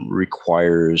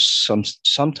requires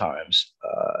sometimes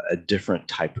a different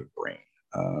type of brain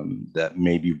that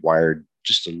may be wired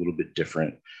just a little bit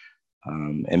different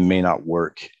and may not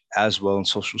work as well in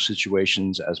social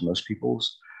situations as most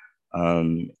people's.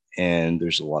 And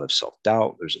there's a lot of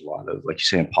self-doubt. There's a lot of, like you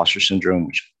say, imposter syndrome,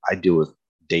 which I deal with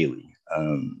daily.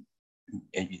 And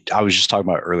I was just talking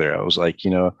about earlier. I was like,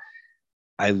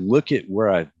 I look at where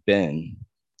I've been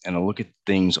and I look at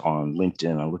things on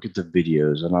LinkedIn. I look at the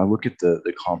videos and I look at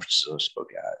the conferences I spoke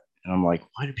at. And I'm like,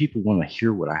 why do people want to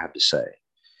hear what I have to say?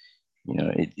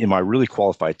 Am I really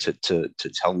qualified to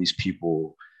tell these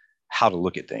people how to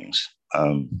look at things?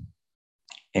 But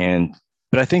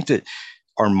I think that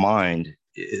our mind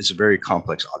is a very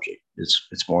complex object.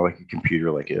 It's more like a computer,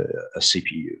 like a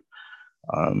CPU.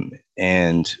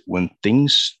 And when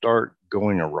things start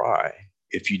going awry,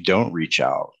 if you don't reach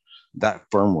out, that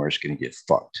firmware is going to get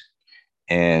fucked,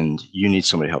 and you need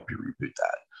somebody to help you reboot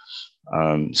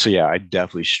that. So yeah, I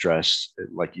definitely stress,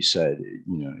 like you said,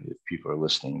 if people are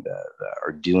listening that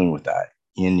are dealing with that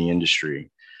in the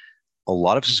industry, a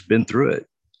lot of us have been through it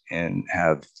and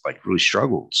have like really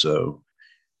struggled. So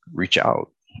reach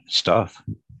out, stuff.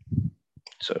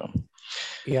 So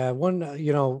yeah,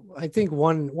 I think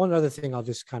one other thing I'll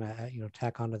just kind of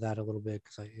tack onto that a little bit,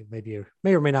 because it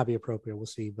may or may not be appropriate. We'll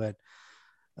see, but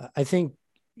I think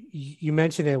you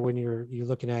mentioned it when you're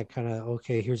looking at kind of,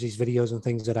 okay, here's these videos and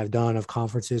things that I've done of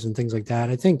conferences and things like that.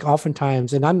 I think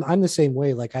oftentimes, and I'm the same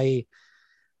way. Like I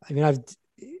mean, I've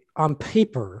on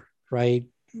paper, right?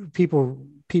 People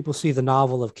see the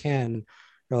novel of Ken,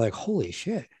 they're like, holy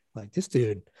shit, like this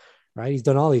dude. Right. He's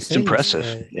done all these things. It's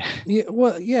impressive. Yeah.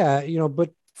 Well, yeah,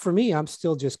 but for me, I'm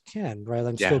still just Ken, right?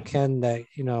 I'm still Ken that,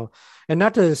 and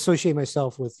not to associate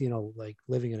myself with, like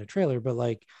living in a trailer, but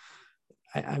like,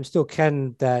 I'm still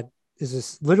Ken that is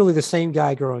this literally the same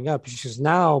guy growing up. It's just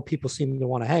now people seem to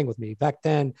want to hang with me. Back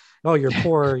then, oh, you're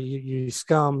poor, you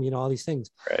scum, all these things.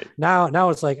 Right. Now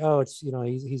it's like, oh, it's,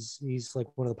 he's like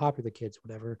one of the popular kids,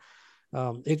 whatever.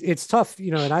 It's tough,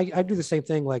 and I do the same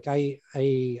thing. Like I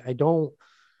don't,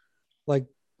 like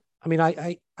I mean,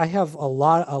 I have a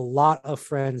lot of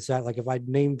friends that, like, if I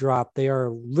name drop, they are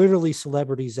literally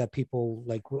celebrities that people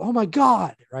like, oh my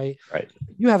God, right? Right.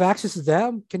 You have access to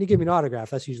them. Can you give me an autograph?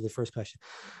 That's usually the first question.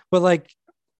 But like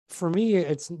for me,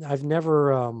 I've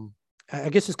never I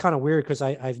guess it's kind of weird because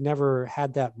I've never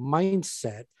had that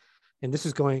mindset. And this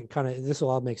is going kind of, this will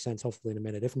all make sense hopefully in a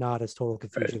minute. If not, it's total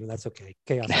confusion, Right. and that's okay.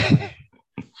 Chaos is fine.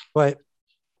 But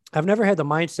I've never had the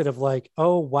mindset of like,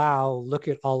 oh wow, look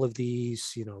at all of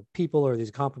these, people or these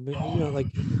compliments, like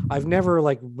I've never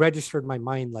like registered my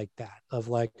mind like that of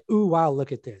like, ooh wow,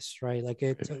 look at this, right? Like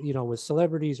it, with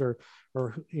celebrities or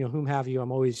whom have you,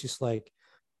 I'm always just like,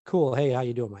 cool, hey, how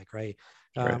you doing, Mike, right?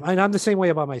 Right. And I'm the same way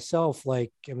about myself.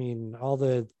 Like, I mean, all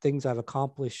the things I've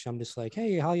accomplished, I'm just like,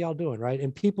 hey, how y'all doing, right?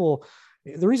 And people,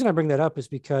 the reason I bring that up is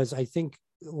because I think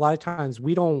a lot of times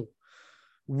we don't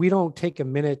take a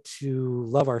minute to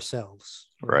love ourselves,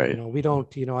 right? Right. We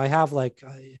don't, I have like,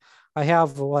 I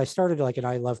have, well, I started like an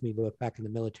I Love Me book back in the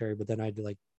military, but then I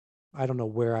don't know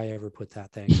where I ever put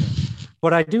that thing.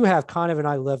 But I do have kind of an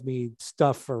I Love Me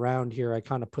stuff around here. I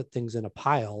kind of put things in a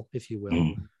pile, if you will.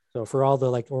 Mhm. So for all the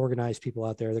like organized people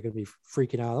out there, they're going to be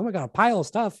freaking out. Oh my God, a pile of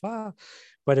stuff. Ah.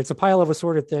 But it's a pile of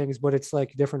assorted things, but it's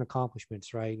like different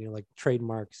accomplishments, right? Like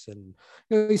trademarks and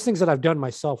these things that I've done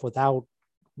myself without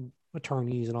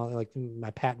attorneys and all, like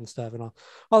my patent stuff and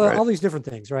Right. all these different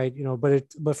things, right?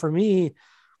 But for me,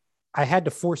 I had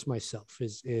to force myself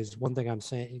is one thing I'm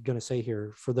going to say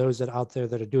here for those that out there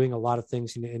that are doing a lot of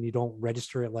things and you don't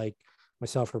register it, like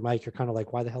myself or Mike. You're kind of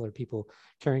like, why the hell are people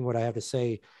caring what I have to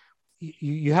say?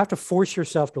 You have to force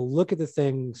yourself to look at the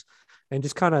things and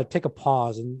just kind of take a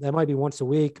pause. And that might be once a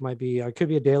week, might be, it could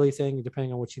be a daily thing,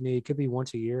 depending on what you need. It could be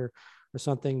once a year or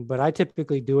something, but I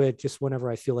typically do it just whenever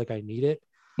I feel like I need it.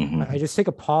 I Mhm. just take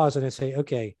a pause and I say,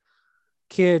 okay,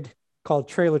 kid called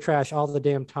trailer trash all the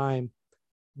damn time.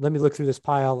 Let me look through this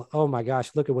pile. Oh my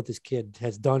gosh, look at what this kid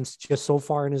has done just so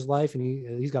far in his life. And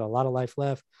he's got a lot of life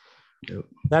left. Yep.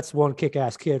 That's one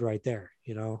kick-ass kid right there.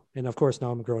 And of course now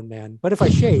I'm a grown man, but if I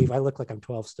shave, I look like I'm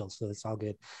 12 still. So it's all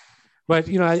good. But,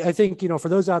 I think, for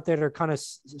those out there that are kind of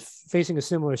facing a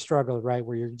similar struggle, right,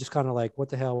 where you're just kind of like, what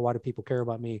the hell, why do people care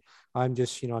about me? I'm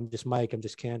just Mike, I'm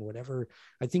just Ken, whatever.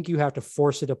 I think you have to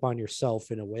force it upon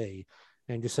yourself in a way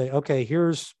and just say, okay,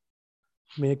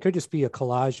 it could just be a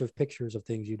collage of pictures of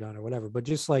things you've done or whatever, but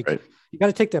just like, Right. you got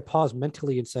to take that pause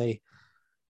mentally and say,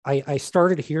 I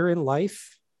started here in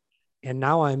life and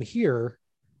now I'm here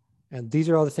and these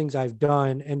are all the things I've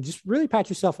done, and just really pat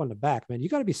yourself on the back, man. You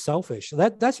got to be selfish.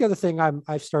 That's the other thing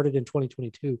I've started in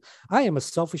 2022. I am a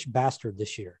selfish bastard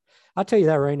this year. I'll tell you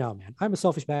that right now, man. I'm a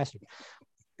selfish bastard.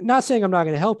 Not saying I'm not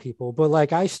going to help people, but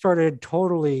like I started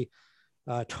totally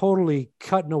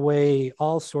cutting away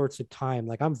all sorts of time.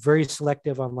 Like I'm very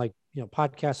selective on like,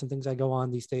 podcasts and things I go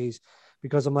on these days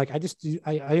because I'm like,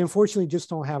 I unfortunately just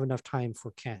don't have enough time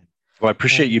for Ken. Well, I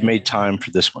appreciate you And made time for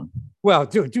this one. well,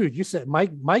 dude, you said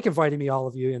Mike invited me, all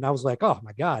of you, and I was like, oh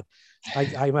my god,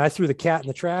 I threw the cat in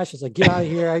the trash. I was like, get out of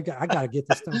here, I got to get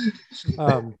this done.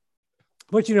 Um,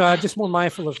 but I'm just more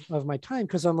mindful of my time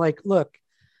because I'm like, look,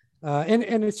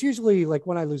 and it's usually like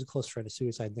when I lose a close friend, a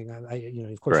suicide thing.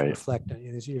 Of course, you Right. reflect,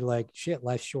 and you're like, shit,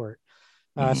 life's short.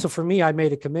 So Mhm. for me, I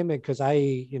made a commitment because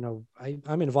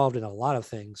I'm involved in a lot of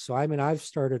things. So I mean, I've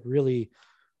started really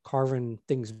carving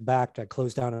things back. I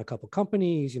closed down a couple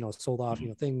companies, sold off,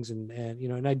 Mhm. things.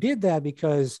 And I did that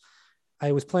because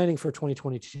I was planning for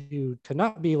 2022 to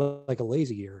not be like a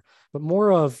lazy year, but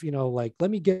more of, like, let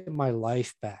me get my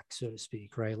life back, so to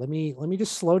speak. Right. Let me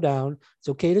just slow down. It's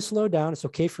okay to slow down. It's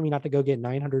okay for me not to go get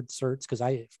 900 certs, because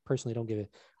I personally don't give a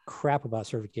crap about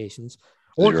certifications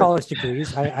or Zero. college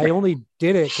degrees. I only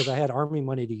did it because I had Army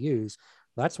money to use.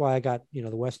 That's why I got,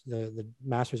 the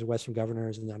masters of Western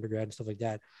governors and the undergrad and stuff like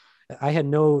that. I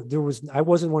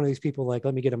wasn't one of these people like,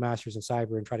 let me get a master's in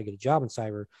cyber and try to get a job in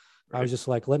cyber. I Right. was just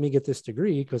like, let me get this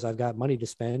degree because I've got money to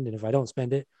spend. And if I don't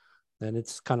spend it, then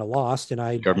it's kind of lost. And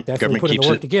I definitely Government put in the keeps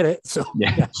work it. to get it. So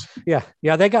Yeah.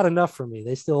 yeah. They got enough for me.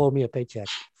 They still owe me a paycheck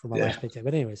for my Yeah. last paycheck.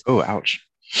 But anyways, Oh, ouch.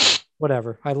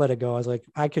 whatever. I let it go. I was like,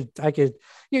 you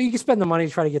can spend the money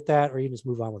to try to get that, or you can just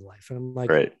move on with life. And I'm like,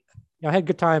 Right. I had a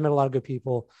good time, met a lot of good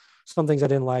people, some things I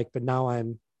didn't like, but now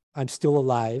I'm still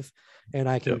alive and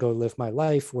I can Yep. go live my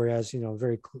life. Whereas,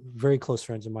 very, very close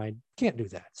friends of mine can't do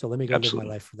that. So let me go live my Absolutely.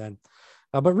 life for them.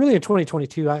 But really in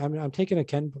 2022, I'm taking a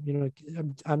Ken,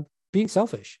 I'm being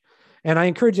selfish, and I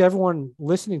encourage everyone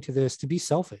listening to this to be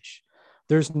selfish.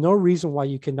 There's no reason why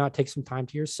you cannot take some time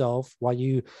to yourself, why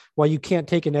you can't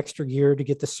take an extra year to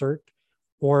get the cert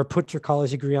or put your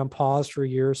college degree on pause for a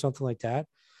year or something like that.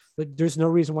 But there's no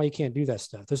reason why you can't do that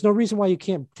stuff. There's no reason why you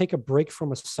can't take a break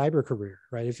from a cyber career,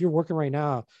 right? If you're working right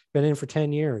now, been in for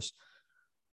 10 years,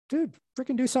 dude,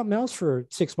 freaking do something else for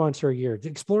 6 months or a year.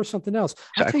 Explore something else.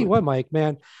 Exactly. I'll tell you what, Mike,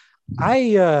 man,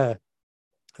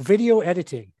 video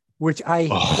editing, which I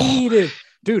hated,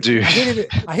 dude.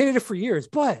 I hated it for years,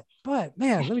 but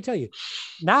man, let me tell you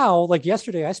now, like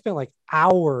yesterday, I spent like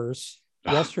hours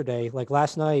yesterday, like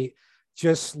last night,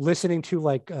 just listening to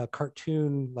like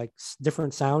cartoon, like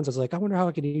different sounds. I was like, I wonder how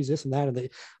I can use this and that. And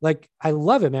like, I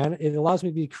love it, man. It allows me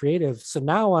to be creative. So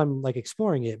now I'm like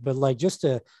exploring it, but like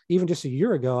even just a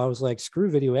year ago, I was like, screw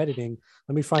video editing.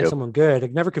 Let me find someone good. I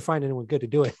never could find anyone good to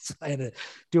do it. So I had to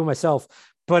do it myself.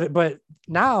 But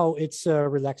now it's a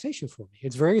relaxation for me.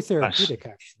 It's very therapeutic,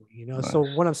 actually, you know? So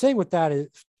what I'm saying with that is,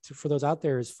 for those out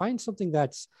there, is find something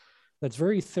that's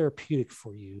very therapeutic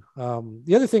for you.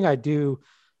 The other thing I do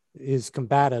is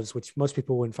combatives, which most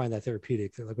people wouldn't find that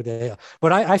therapeutic.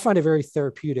 But I find it very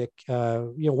therapeutic.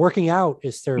 Working out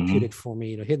is therapeutic for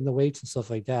me, hitting the weights and stuff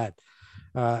like that.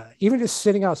 Even just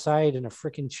sitting outside in a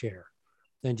freaking chair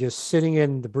and just sitting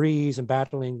in the breeze and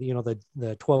battling,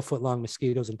 the 12-foot long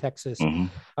mosquitoes in Texas.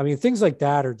 I mean, things like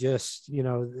that are just,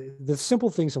 the simple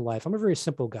things in life. I'm a very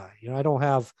simple guy. I don't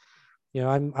have,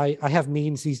 I have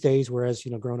means these days, whereas,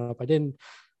 growing up, I didn't,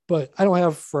 but I don't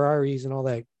have Ferraris and all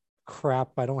that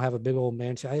crap. I don't have a big old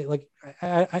mansion.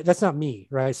 I that's not me,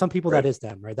 right? Some people, that is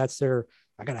them, right? That's their,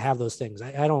 I got to have those things.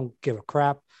 I don't give a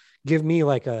crap. Give me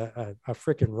like a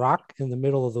freaking rock in the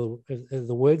middle of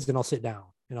the woods, and I'll sit down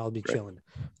and I'll be chilling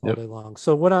all day long.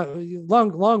 So what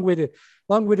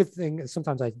long-winded thing,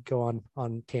 sometimes I go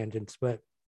on tangents, but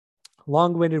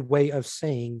long-winded way of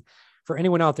saying, for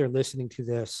anyone out there listening to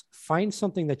this, find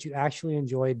something that you actually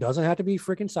enjoy. It doesn't have to be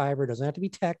freaking cyber, doesn't have to be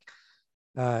tech,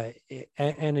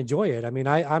 and enjoy it. I mean,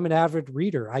 I'm an avid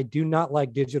reader. I do not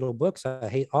like digital books. I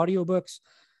hate audiobooks.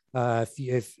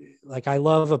 If like, I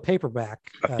love a paperback.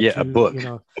 A book.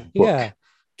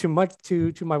 Too much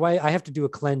to my wife. I have to do a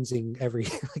cleansing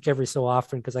every so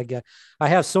often, because I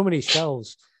have so many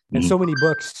shelves and so many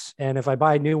books, and if I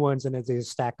buy new ones, and they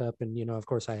stack up, and of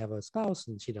course I have a spouse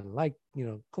and she doesn't like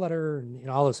clutter and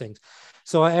all those things,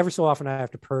 so every so often I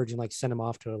have to purge and like send them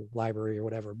off to a library or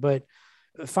whatever. But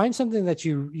find something that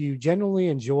you genuinely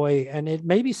enjoy, and it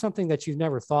may be something that you've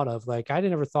never thought of. Like, I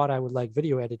never thought I would like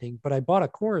video editing, but I bought a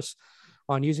course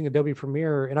on using Adobe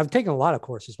Premiere, and I've taken a lot of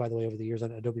courses, by the way, over the years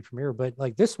on Adobe Premiere, but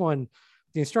like this one,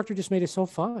 the instructor just made it so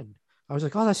fun. I was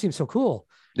like, oh, that seems so cool.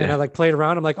 And I like played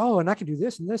around. I'm like, oh, and I can do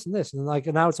this and this and this, and like,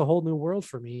 and now it's a whole new world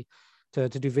for me to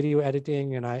do video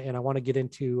editing, and I want to get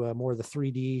into more of the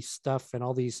 3D stuff and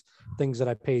all these things that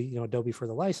I pay Adobe for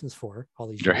the license for all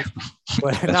these years.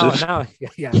 But now gosh,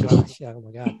 oh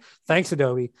my god, thanks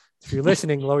Adobe, if you're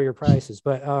listening, lower your prices.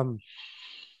 But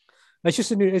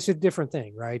it's a different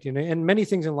thing, right? And many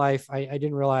things in life I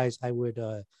didn't realize I would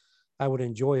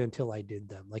enjoy until I did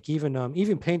them. Like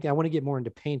even painting, I want to get more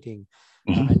into painting.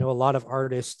 I know a lot of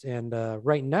artists, and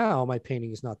right now my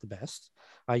painting is not the best.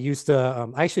 I used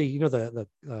to actually, the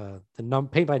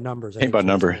paint by numbers. Paint by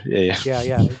number.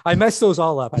 Yeah. I mess those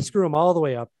all up. I screw them all the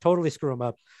way up, totally screw them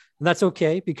up. And that's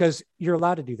okay, because you're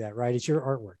allowed to do that, right? It's your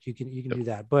artwork. You can do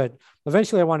that. But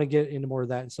eventually I want to get into more of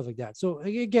that and stuff like that. So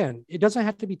again, it doesn't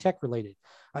have to be tech related.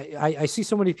 I see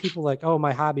so many people like, oh,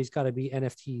 my hobby's got to be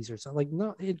NFTs or something. Like,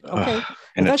 no, okay.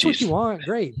 If that's what you want,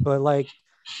 great. But like,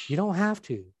 you don't have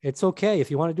to. It's okay.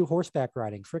 If you want to do horseback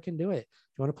riding, freaking do it.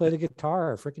 If you want to play the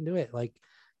guitar, freaking do it. Like,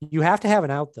 you have to have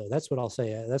an out, though. That's what I'll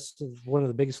say. That's one of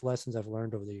the biggest lessons I've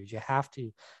learned over the years. You have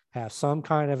to have some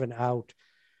kind of an out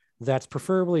that's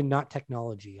preferably not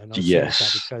technology. I know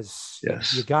that because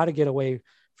you got to get away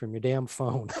from your damn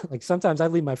phone. Like, sometimes I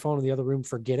leave my phone in the other room,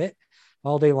 forget it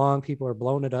all day long. People are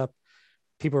blowing it up.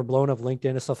 People are blowing up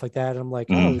LinkedIn and stuff like that. And I'm like,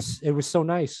 oh, it was so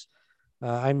nice.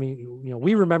 I mean,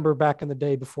 we remember back in the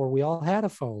day before we all had a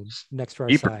phone next to our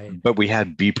side. But we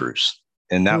had beepers,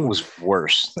 and that was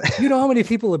worse. You know how many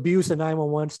people abuse the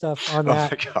 911 stuff on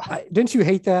that? Oh my God. Didn't you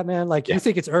hate that, man? Like, you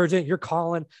think it's urgent, you're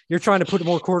calling, you're trying to put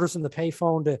more quarters in the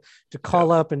payphone to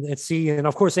call up and see. And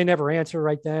of course, they never answer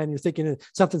right then. You're thinking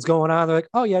something's going on. They're like,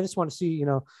 oh yeah, I just want to see,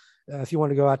 if you want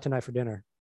to go out tonight for dinner.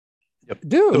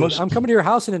 Dude, I'm coming to your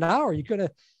house in an hour. You could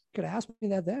have asked me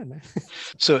that then, man.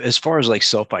 So as far as like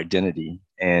self-identity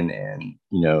and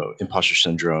imposter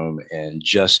syndrome, and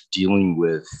just dealing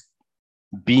with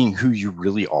being who you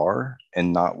really are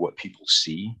and not what people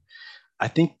see, I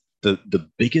think the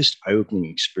biggest eye-opening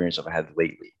experience I've had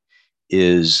lately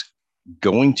is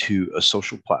going to a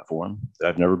social platform that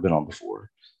I've never been on before,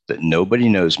 that nobody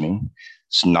knows me.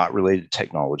 It's not related to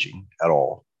technology at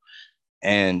all.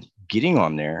 And getting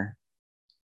on there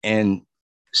and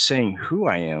saying who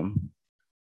I am,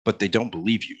 but they don't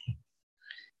believe you.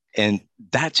 And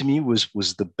that to me was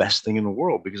the best thing in the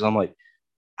world, because I'm like,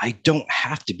 I don't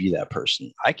have to be that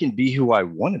person. I can be who I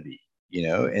want to be,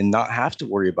 and not have to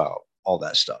worry about all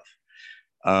that stuff.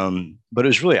 But it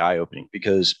was really eye opening,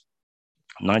 because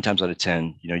 9 times out of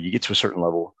 10, you get to a certain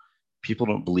level, people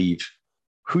don't believe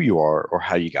who you are or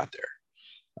how you got there.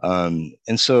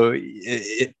 And so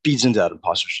it feeds into that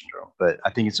imposter syndrome. But I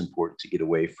think it's important to get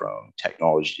away from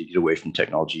technology, to get away from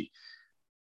technology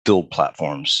build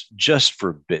platforms just for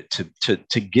a bit,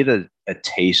 to get a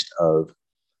taste of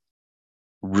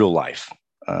real life.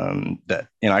 And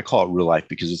I call it real life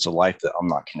because it's a life that I'm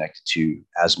not connected to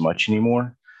as much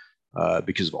anymore,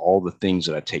 because of all the things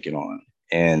that I've taken on.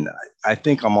 And I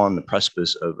think I'm on the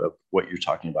precipice of what you're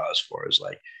talking about as far as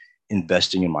like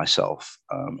investing in myself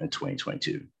in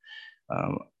 2022.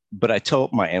 Um, but I tell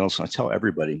my analysts, and I tell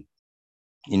everybody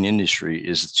in industry,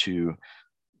 is to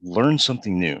learn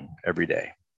something new every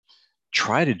day.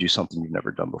 Try to do something you've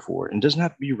never done before. And it doesn't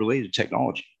have to be related to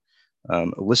technology.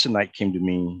 Alyssa Knight came to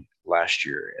me last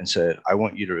year and said, I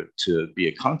want you to be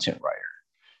a content writer.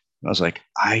 And I was like,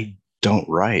 I don't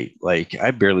write. Like,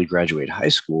 I barely graduated high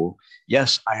school.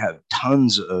 Yes, I have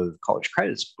tons of college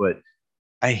credits, but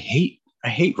I hate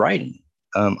writing.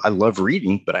 I love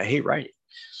reading, but I hate writing.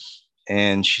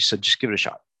 And she said, just give it a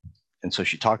shot. And so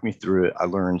she talked me through it. I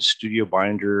learned Studio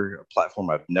Binder, a platform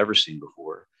I've never seen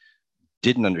before,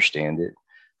 didn't understand it.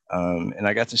 And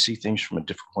I got to see things from a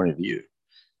different point of view.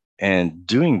 And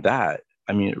doing that,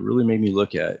 I mean, it really made me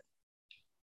look at,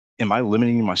 am I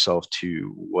limiting myself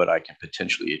to what I can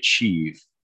potentially achieve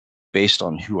based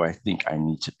on who I think I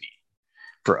need to be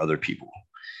for other people?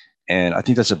 And I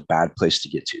think that's a bad place to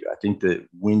get to. I think that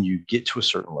when you get to a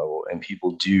certain level and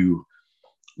people do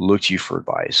look to you for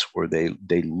advice, or they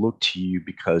look to you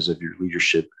because of your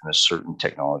leadership in a certain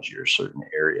technology or a certain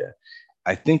area,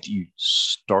 I think you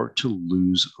start to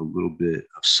lose a little bit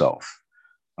of self.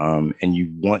 And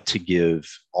you want to give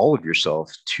all of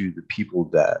yourself to the people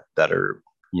that are,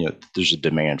 there's a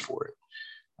demand for it.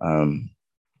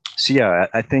 So yeah,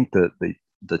 I think that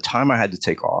the time I had to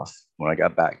take off when I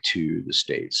got back to the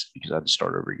States, because I had to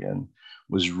start over again,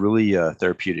 was really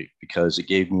therapeutic, because it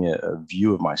gave me a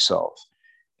view of myself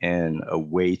and a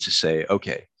way to say,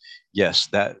 okay, yes,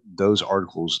 that those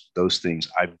articles, those things,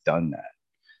 I've done that,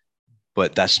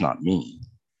 but that's not me.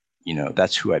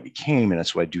 That's who I became, and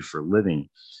that's what I do for a living.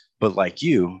 But like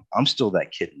you, I'm still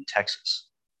that kid in Texas,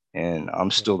 and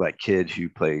I'm still that kid who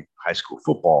played high school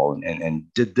football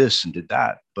and did this and did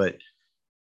that. But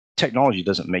technology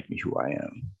doesn't make me who I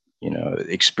am.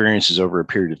 Experiences over a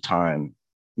period of time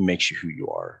makes you who you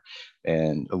are,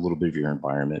 and a little bit of your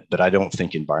environment. But I don't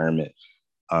think environment,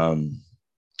 um,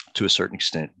 to a certain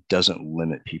extent, doesn't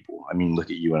limit people. I mean,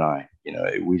 look at you and I.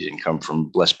 We didn't come from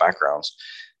blessed backgrounds,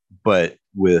 but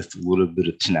with a little bit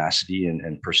of tenacity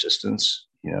and persistence.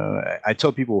 I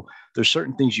tell people there's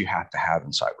certain things you have to have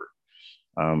in cyber,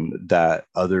 that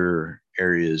other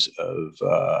areas of,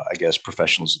 I guess,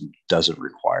 professionalism doesn't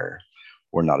require,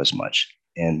 or not as much.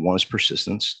 And one is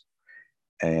persistence,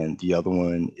 and the other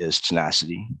one is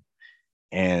tenacity.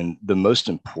 And the most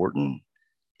important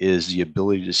is the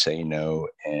ability to say no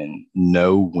and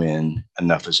know when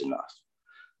enough is enough.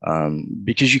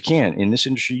 Because you can, in this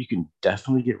industry, you can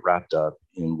definitely get wrapped up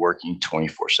in working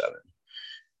 24/7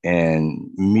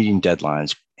 and meeting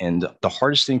deadlines. And the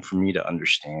hardest thing for me to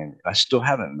understand, I still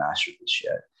haven't mastered this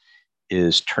yet,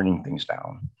 is turning things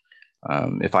down.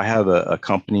 If I have a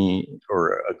company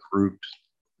or a group,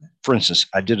 for instance,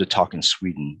 I did a talk in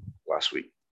Sweden last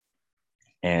week.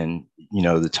 And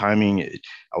the timing,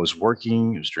 I was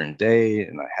working, it was during the day,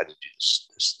 and I had to do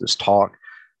this talk.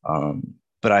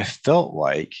 But I felt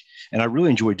like, and I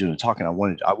really enjoyed doing the talk, and I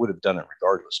would have done it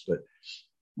regardless. But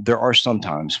there are some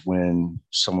times when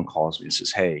someone calls me and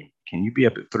says, hey, can you be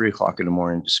up at 3 o'clock in the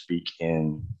morning to speak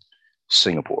in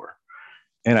Singapore?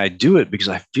 And I do it because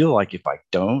I feel like if I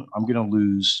don't, I'm going to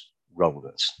lose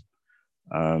relevance.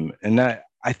 And that,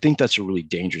 I think that's a really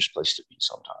dangerous place to be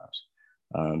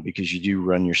sometimes, because you do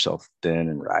run yourself thin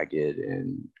and ragged,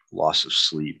 and loss of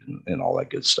sleep and all that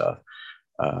good stuff.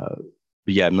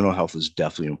 But yeah, mental health is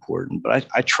definitely important. But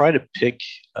I try to pick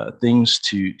things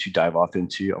to dive off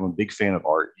into. I'm a big fan of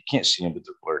art. You can't see them, but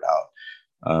they're blurred out.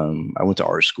 I went to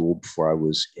art school before I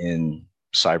was in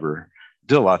cyber.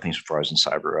 Did a lot of things before I was in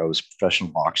cyber. I was a professional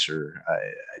boxer. I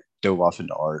dove off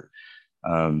into art.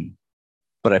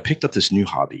 But I picked up this new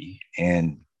hobby,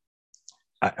 and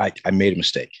I made a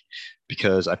mistake,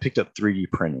 because I picked up 3D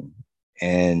printing.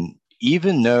 And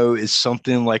even though it's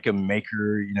something like a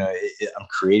maker, I'm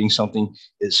creating something,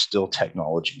 it's still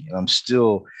technology. And I'm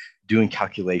still doing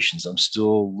calculations. I'm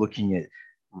still looking at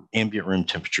ambient room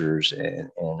temperatures and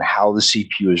how the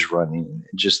CPU is running.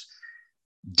 And just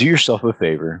do yourself a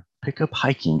favor, pick up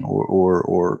hiking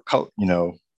or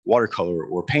watercolor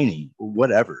or painting or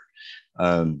whatever.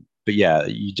 But yeah,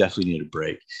 you definitely need a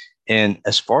break. And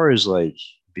as far as like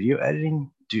video editing,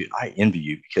 dude, I envy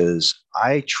you because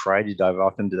I try to dive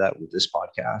off into that with this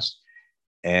podcast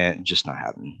and just not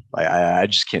happening. I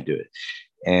just can't do it.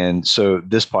 And so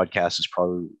this podcast is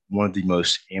probably one of the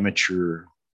most amateur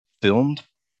filmed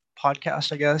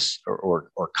podcasts, I guess, or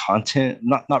content,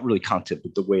 not really content,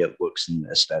 but the way it looks and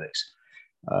the aesthetics.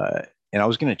 And I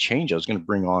was going to change. I was going to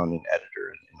bring on an editor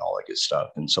and all that good stuff.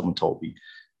 And someone told me,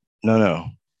 no,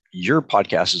 your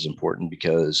podcast is important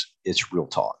because it's real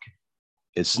talk.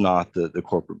 It's not the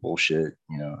corporate bullshit.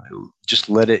 Just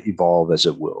let it evolve as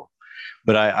it will.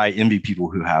 But I envy people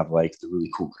who have like the really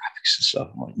cool graphics and stuff.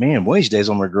 I'm like, man, one of these days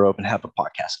I'm gonna grow up and have a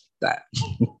podcast like that.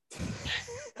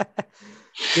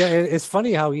 Yeah, it's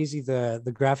funny how easy the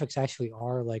graphics actually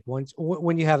are. Like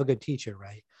when you have a good teacher,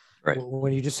 right? Right.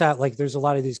 When you just have like, there's a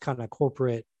lot of these kind of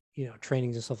corporate,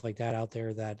 trainings and stuff like that out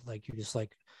there that like you're just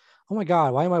like, oh my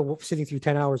God, why am I sitting through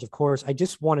 10 hours of course? I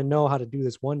just want to know how to do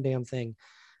this one damn thing.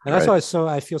 And that's why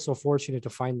I feel so fortunate to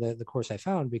find the course I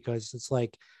found, because it's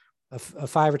like a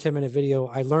 5 or 10 minute video.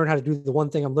 I learned how to do the one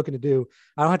thing I'm looking to do.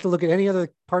 I don't have to look at any other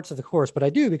parts of the course, but I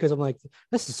do because I'm like,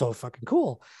 this is so fucking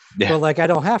cool. Yeah. But like, I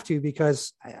don't have to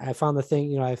because I found the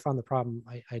thing, I found the problem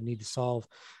I need to solve.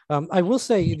 I will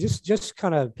say just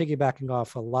kind of piggybacking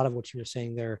off a lot of what you were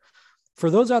saying there, for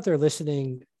those out there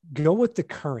listening, go with the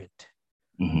current.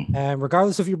 Mm-hmm. And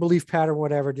regardless of your belief pattern,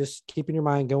 whatever, just keep in your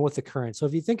mind, go with the current. So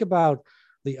if you think about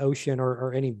the ocean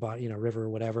or any river or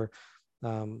whatever,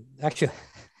 actually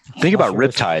think about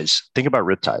riptides. Think about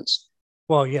riptides.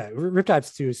 Well, yeah,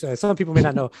 riptides too. So some people may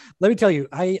not know. Let me tell you,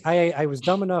 I was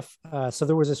dumb enough. So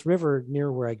there was this river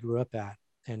near where I grew up at,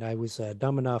 and I was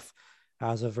dumb enough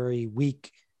as a very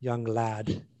weak young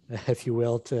lad, if you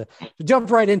will, to jump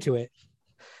right into it.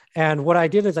 And what I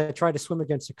did is I tried to swim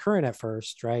against the current at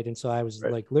first, right? And so I was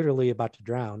like literally about to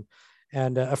drown,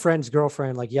 and a friend's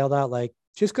girlfriend like yelled out like,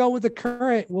 "Just go with the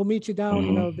current. We'll meet you down.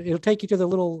 Mm-hmm. It'll take you to the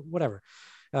little whatever."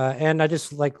 And I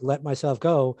just like let myself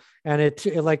go, and it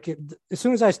as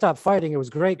soon as I stopped fighting, it was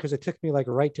great because it took me like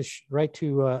right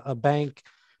to a bank.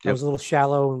 Yep. It was a little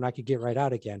shallow, and I could get right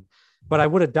out again. But I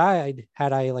would have died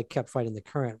had I like kept fighting the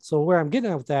current. So where I'm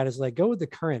getting at with that is like go with the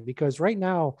current, because right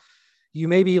now you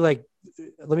may be like,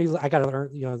 I got to learn,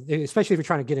 especially if you're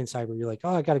trying to get in cyber, you're like,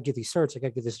 oh, I got to get these certs, I got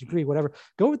to get this degree, whatever.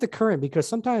 Go with the current, because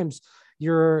sometimes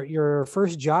your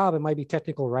first job, it might be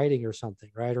technical writing or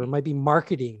something, right? Or it might be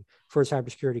marketing for a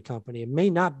cybersecurity company. It may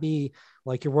not be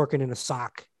like you're working in a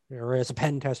SOC or as a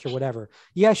pen tester, whatever.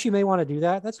 Yes, you may want to do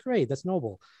that. That's great. That's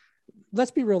noble.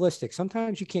 Let's be realistic.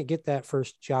 Sometimes you can't get that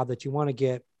first job that you want to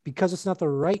get because it's not the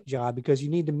right job, because you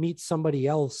need to meet somebody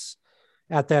else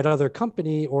at that other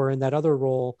company or in that other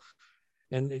role.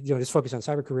 And, just focus on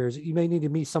cyber careers. You may need to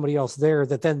meet somebody else there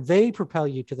that then they propel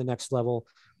you to the next level.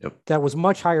 Yep. That was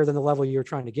much higher than the level you're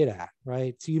trying to get at.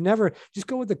 Right. So you never just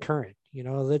go with the current,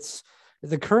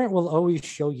 the current will always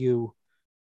show you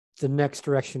the next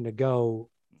direction to go.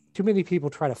 Too many people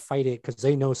try to fight it because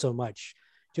they know so much.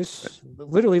 Just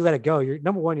literally let it go.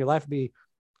 Number one, your life will be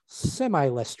semi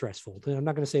less stressful. I'm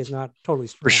not going to say it's not totally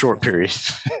stressful. For short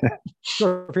periods.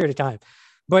 Short period of time.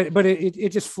 But it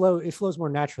just flows more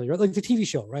naturally, right? Like the TV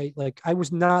show, right? Like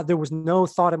there was no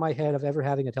thought in my head of ever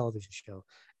having a television show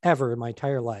ever in my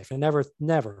entire life. And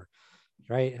never,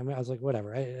 right? I mean, I was like,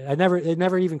 whatever. It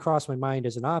never even crossed my mind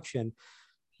as an option.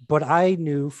 But I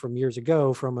knew from years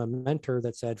ago from a mentor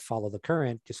that said, follow the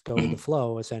current, just go with the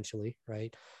flow, essentially,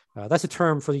 right? That's a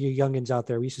term for you youngins out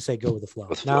there. We used to say, go with the flow.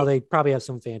 Now they probably have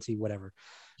some fancy whatever.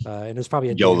 And there's probably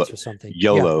a dance or something.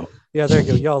 YOLO. Yeah, there you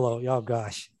go. YOLO. Oh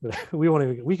gosh,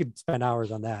 we could spend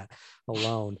hours on that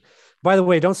alone. By the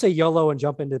way, don't say YOLO and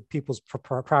jump into people's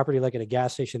property like at a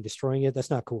gas station, destroying it. That's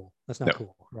not cool. That's not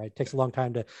cool, right? It takes a long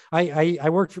time to. I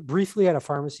worked briefly at a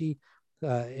pharmacy,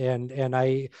 and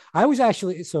I was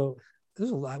actually so. There's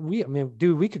a lot. We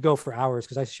could go for hours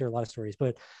because I share a lot of stories.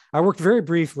 But I worked very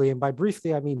briefly, and by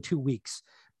briefly I mean 2 weeks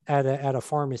at a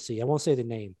pharmacy. I won't say the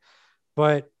name,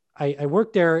 but I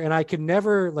worked there, and I could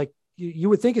never like. You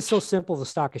would think it's so simple to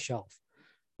stock a shelf,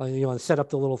 like set up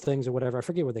the little things or whatever. I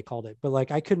forget what they called it, but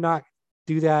like I could not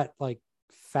do that like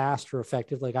fast or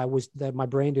effective. Like my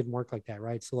brain didn't work like that,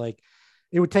 right? So like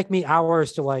it would take me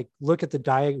hours to like look at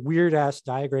the weird ass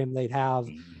diagram they'd have.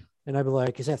 And I'd be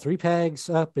like, is that 3 pegs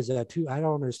up? Is that 2? I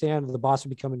don't understand. The boss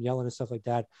would be coming yelling and stuff like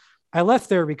that. I left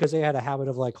there because they had a habit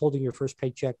of like holding your first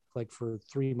paycheck like for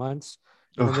 3 months,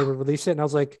 and then they would release it. And I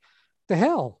was like, the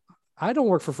hell? I don't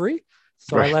work for free.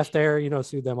 So I left there,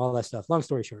 sued them, all that stuff. Long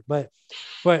story short, but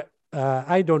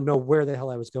I don't know where the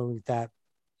hell I was going with that.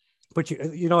 But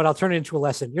you know what? I'll turn it into a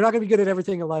lesson. You're not going to be good at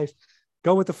everything in life.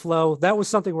 Go with the flow. That was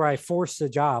something where I forced a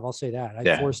job. I'll say that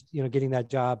I forced, getting that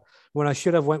job when I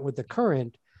should have went with the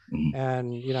current,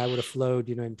 and I would have flowed,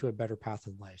 into a better path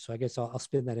in life. So I guess I'll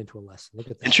spin that into a lesson.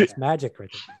 Look at that. It's magic right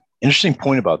there. Interesting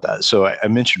point about that. So I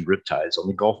mentioned riptides on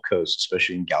the Gulf Coast,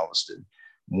 especially in Galveston.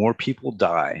 More people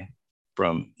die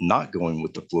from not going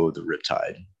with the flow of the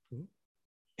riptide,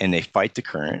 and they fight the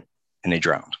current and they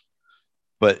drown.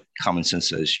 But common sense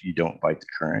says you don't fight the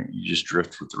current, you just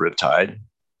drift with the riptide,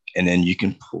 and then you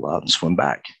can pull out and swim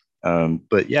back.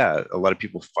 But yeah, a lot of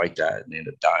people fight that and they end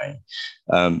up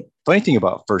dying. Funny thing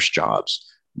about first jobs,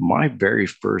 my very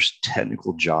first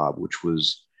technical job, which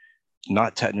was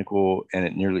not technical and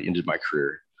it nearly ended my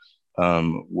career,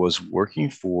 was working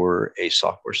for a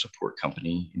software support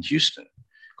company in Houston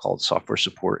called Software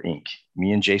Support Inc.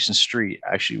 Me and Jason Street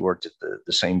actually worked at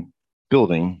the same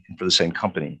building and for the same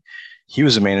company. He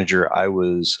was a manager. I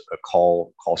was a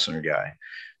call center guy.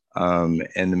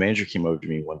 And the manager came over to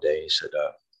me one day. He said,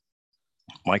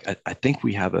 Mike, I think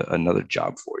we have another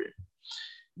job for you.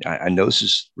 I know this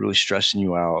is really stressing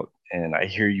you out, and I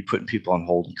hear you putting people on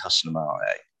hold and cussing them out.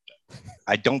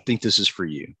 I don't think this is for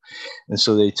you. And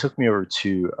so they took me over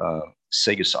to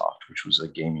SegaSoft, which was a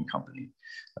gaming company,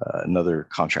 another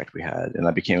contract we had. And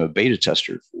I became a beta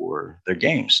tester for their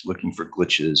games, looking for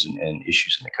glitches and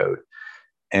issues in the code.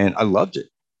 And I loved it.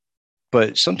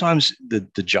 But sometimes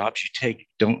the jobs you take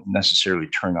don't necessarily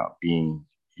turn out being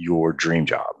your dream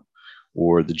job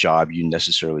or the job you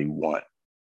necessarily want.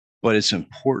 But it's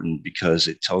important because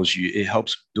it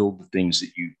helps build the things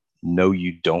that you know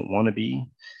you don't want to be,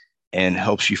 and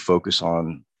helps you focus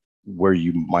on where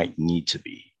you might need to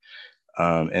be.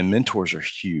 And mentors are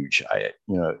huge.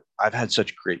 I've had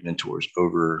such great mentors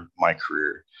over my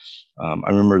career. I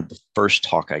remember the first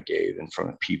talk I gave in front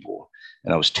of people,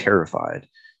 and I was terrified.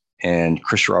 And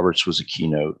Chris Roberts was a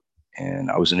keynote, and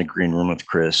I was in a green room with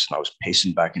Chris, and I was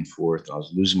pacing back and forth. And I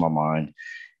was losing my mind.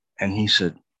 And he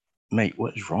said, "Mate,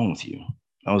 what is wrong with you?"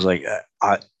 I was like,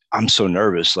 I'm so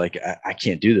nervous. Like, I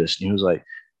can't do this. And he was like,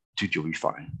 "Dude, you'll be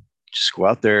fine. Just go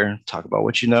out there, talk about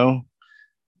what you know.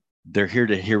 They're here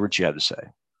to hear what you have to say."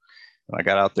 And I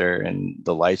got out there, and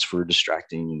the lights were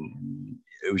distracting. And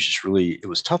it was just it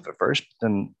was tough at first, but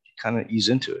then you kind of ease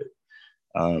into it.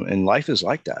 And life is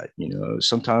like that.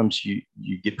 Sometimes you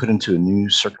get put into a new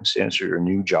circumstance or a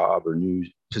new job or new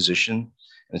position, and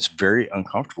it's very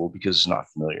uncomfortable because it's not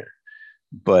familiar.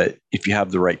 But if you have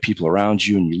the right people around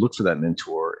you and you look for that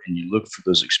mentor and you look for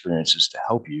those experiences to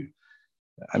help you,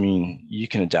 I mean, you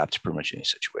can adapt to pretty much any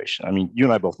situation. I mean, you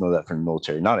and I both know that from the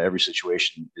military. Not every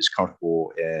situation is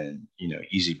comfortable and,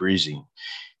 easy breezy,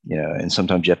 and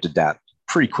sometimes you have to adapt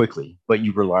pretty quickly, but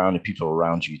you rely on the people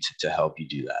around you to help you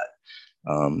do that.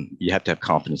 You have to have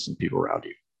confidence in the people around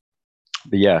you.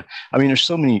 But yeah, I mean, there's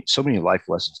so many life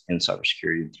lessons in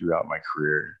cybersecurity throughout my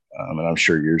career. And I'm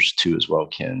sure yours too as well,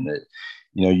 Ken, that,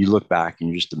 you look back and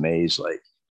you're just amazed, like,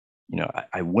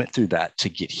 I went through that to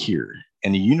get here.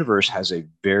 And the universe has a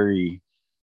very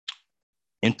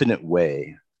infinite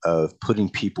way of putting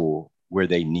people where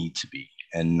they need to be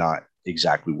and not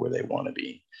exactly where they want to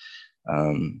be.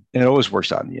 And it always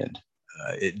works out in the end.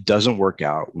 It doesn't work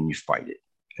out when you fight it.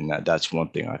 And that's one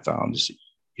thing I found is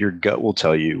your gut will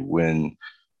tell you when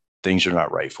things are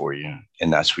not right for you.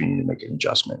 And that's when you need to make an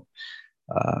adjustment.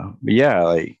 But yeah,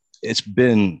 like, it's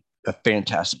been a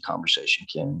fantastic conversation,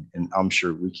 Ken. And I'm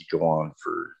sure we could go on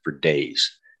for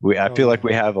days. I feel like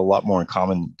we have a lot more in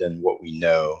common than what we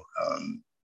know.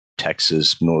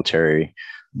 Texas, military,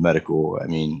 medical. I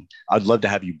mean, I'd love to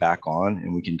have you back on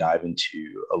and we can dive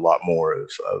into a lot more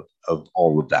of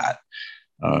all of that.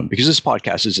 Because this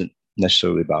podcast isn't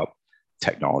necessarily about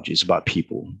technology. It's about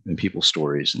people and people's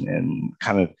stories. And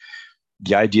kind of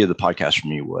the idea of the podcast for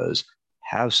me was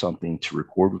have something to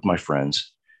record with my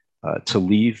friends, to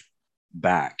leave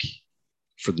back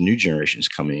for the new generations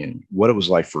coming in, what it was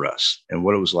like for us and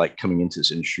what it was like coming into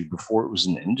this industry before it was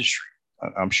an industry.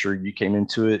 I'm sure you came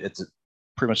into it at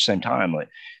pretty much the same time. Like,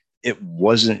 there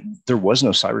was no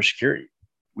cybersecurity.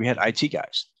 We had IT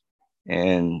guys,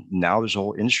 and now there's a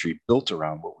whole industry built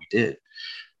around what we did.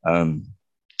 And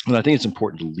I think it's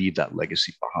important to leave that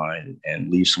legacy behind and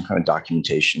leave some kind of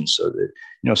documentation so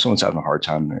that, someone's having a hard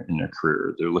time in their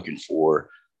career, they're looking for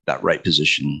that right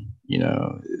position.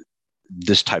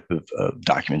 This type of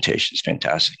documentation is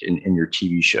fantastic. In your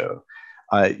TV show,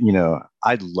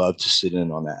 I'd love to sit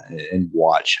in on that and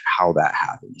watch how that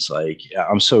happens. Like,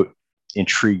 I'm so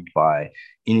intrigued by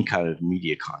any kind of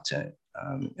media content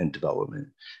and development.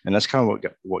 And that's kind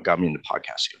of what got me into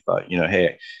podcasting. I thought,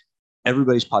 hey,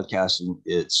 everybody's podcasting.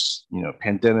 It's,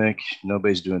 pandemic,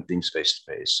 nobody's doing things face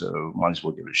to face, so might as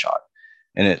well give it a shot.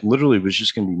 And it literally was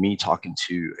just going to be me talking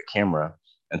to a camera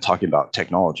and talking about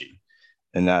technology.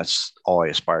 And that's all I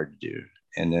aspired to do.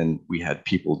 And then we had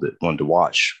people that wanted to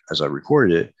watch as I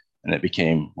recorded it. And it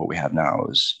became what we have now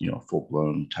is, full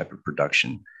blown type of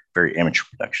production, very amateur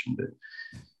production. But,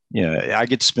 I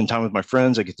get to spend time with my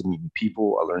friends. I get to meet new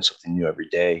people. I learn something new every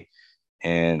day.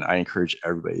 And I encourage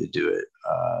everybody to do it,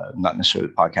 not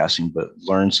necessarily podcasting, but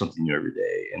learn something new every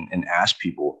day and ask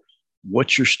people,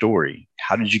 what's your story?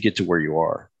 How did you get to where you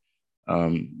are?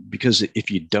 Because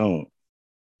if you don't,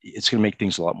 it's going to make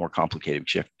things a lot more complicated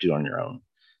because you have to do it on your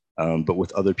own. But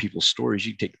with other people's stories,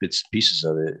 you take bits and pieces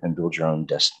of it and build your own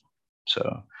destiny.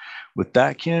 So with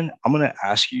that, Ken, I'm going to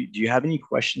ask you, do you have any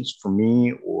questions for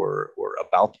me or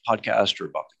about the podcast or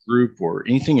about the group or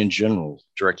anything in general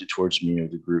directed towards me or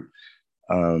the group?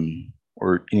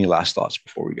 Or any last thoughts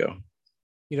before we go?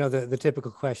 The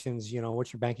typical questions,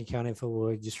 what's your bank account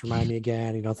info? Just remind me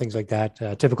again, things like that.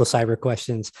 Typical cyber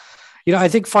questions. I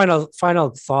think final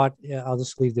thought I'll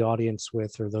just leave the audience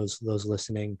with, or those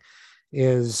listening,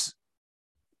 is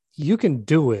you can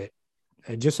do it.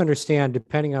 And just understand,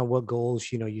 depending on what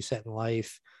goals, you set in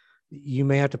life, you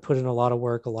may have to put in a lot of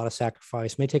work, a lot of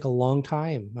sacrifice, may take a long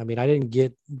time. I mean, I didn't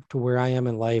get to where I am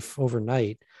in life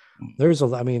overnight.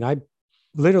 I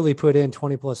literally put in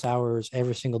 20 plus hours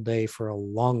every single day for a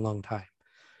long, long time.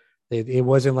 It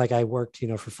wasn't like I worked,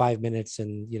 for 5 minutes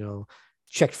and,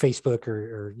 checked Facebook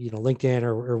or LinkedIn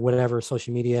or whatever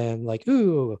social media and like,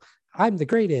 ooh, I'm the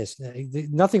greatest.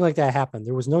 Nothing like that happened.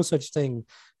 There was no such thing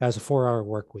as a 4-hour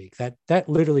work week. That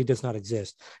literally does not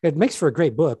exist. It makes for a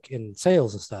great book in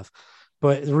sales and stuff,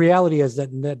 but the reality is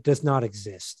that does not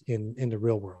exist in the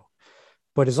real world.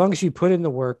 But as long as you put in the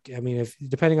work, I mean, if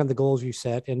depending on the goals you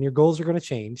set, and your goals are going to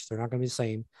change, they're not going to be the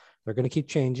same. They're going to keep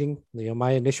changing.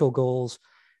 My initial goals,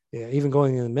 even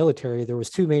going in the military, there was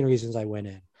 2 main reasons I went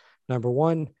in. Number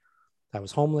one, I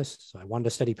was homeless, so I wanted a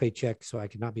steady paycheck so I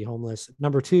could not be homeless.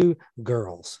 Number 2,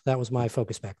 girls. That was my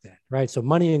focus back then, right? So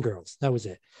money and girls, that was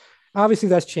it. Obviously,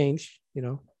 that's changed.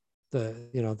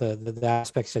 The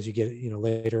aspects as you get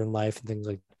later in life and things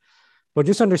like that. But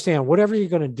just understand, whatever you're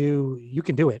going to do, you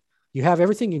can do it. You have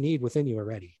everything you need within you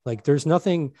already. Like there's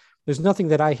nothing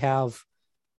that I have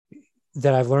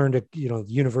that I've learned at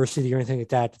university or anything like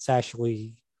that. It's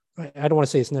actually, I don't want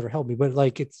to say it's never helped me, but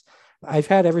like I've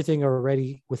had everything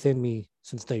already within me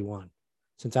since day one.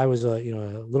 Since I was a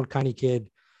little tiny kid,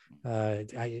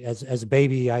 as a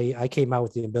baby, I came out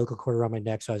with the umbilical cord around my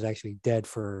neck, so I was actually dead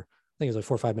for, I think it was like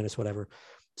 4 or 5 minutes, whatever.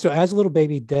 So as a little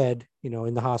baby, dead,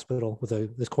 in the hospital with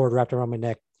this cord wrapped around my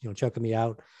neck, choking me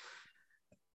out,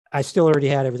 I still already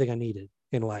had everything I needed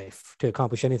in life to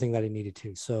accomplish anything that I needed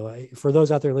to. So for those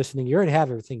out there listening, you already have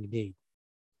everything you need.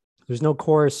 There's no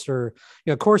course or,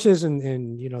 courses and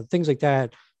things like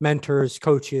that, mentors,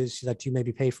 coaches that you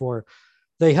maybe pay for.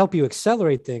 They help you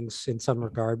accelerate things in some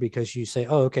regard because you say,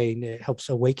 oh, okay, and it helps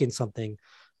awaken something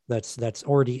that's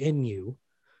already in you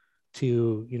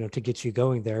to get you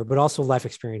going there. But also life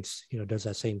experience, does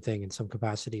that same thing in some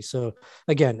capacity. So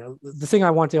again, the thing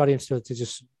I want the audience to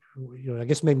just, I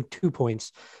guess maybe 2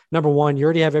 points. Number one, you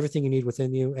already have everything you need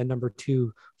within you. And number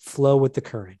 2, flow with the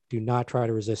current. Do not try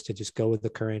to resist it. Just go with the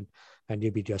current and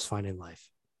you'll be just fine in life.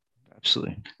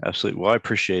 Absolutely. Absolutely. Well, I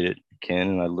appreciate it, Ken.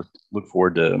 And I look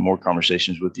forward to more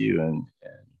conversations with you and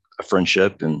a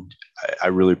friendship. And I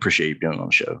really appreciate you being on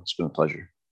the show. It's been a pleasure.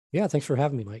 Yeah. Thanks for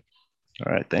having me, Mike.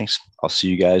 All right. Thanks. I'll see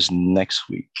you guys next week.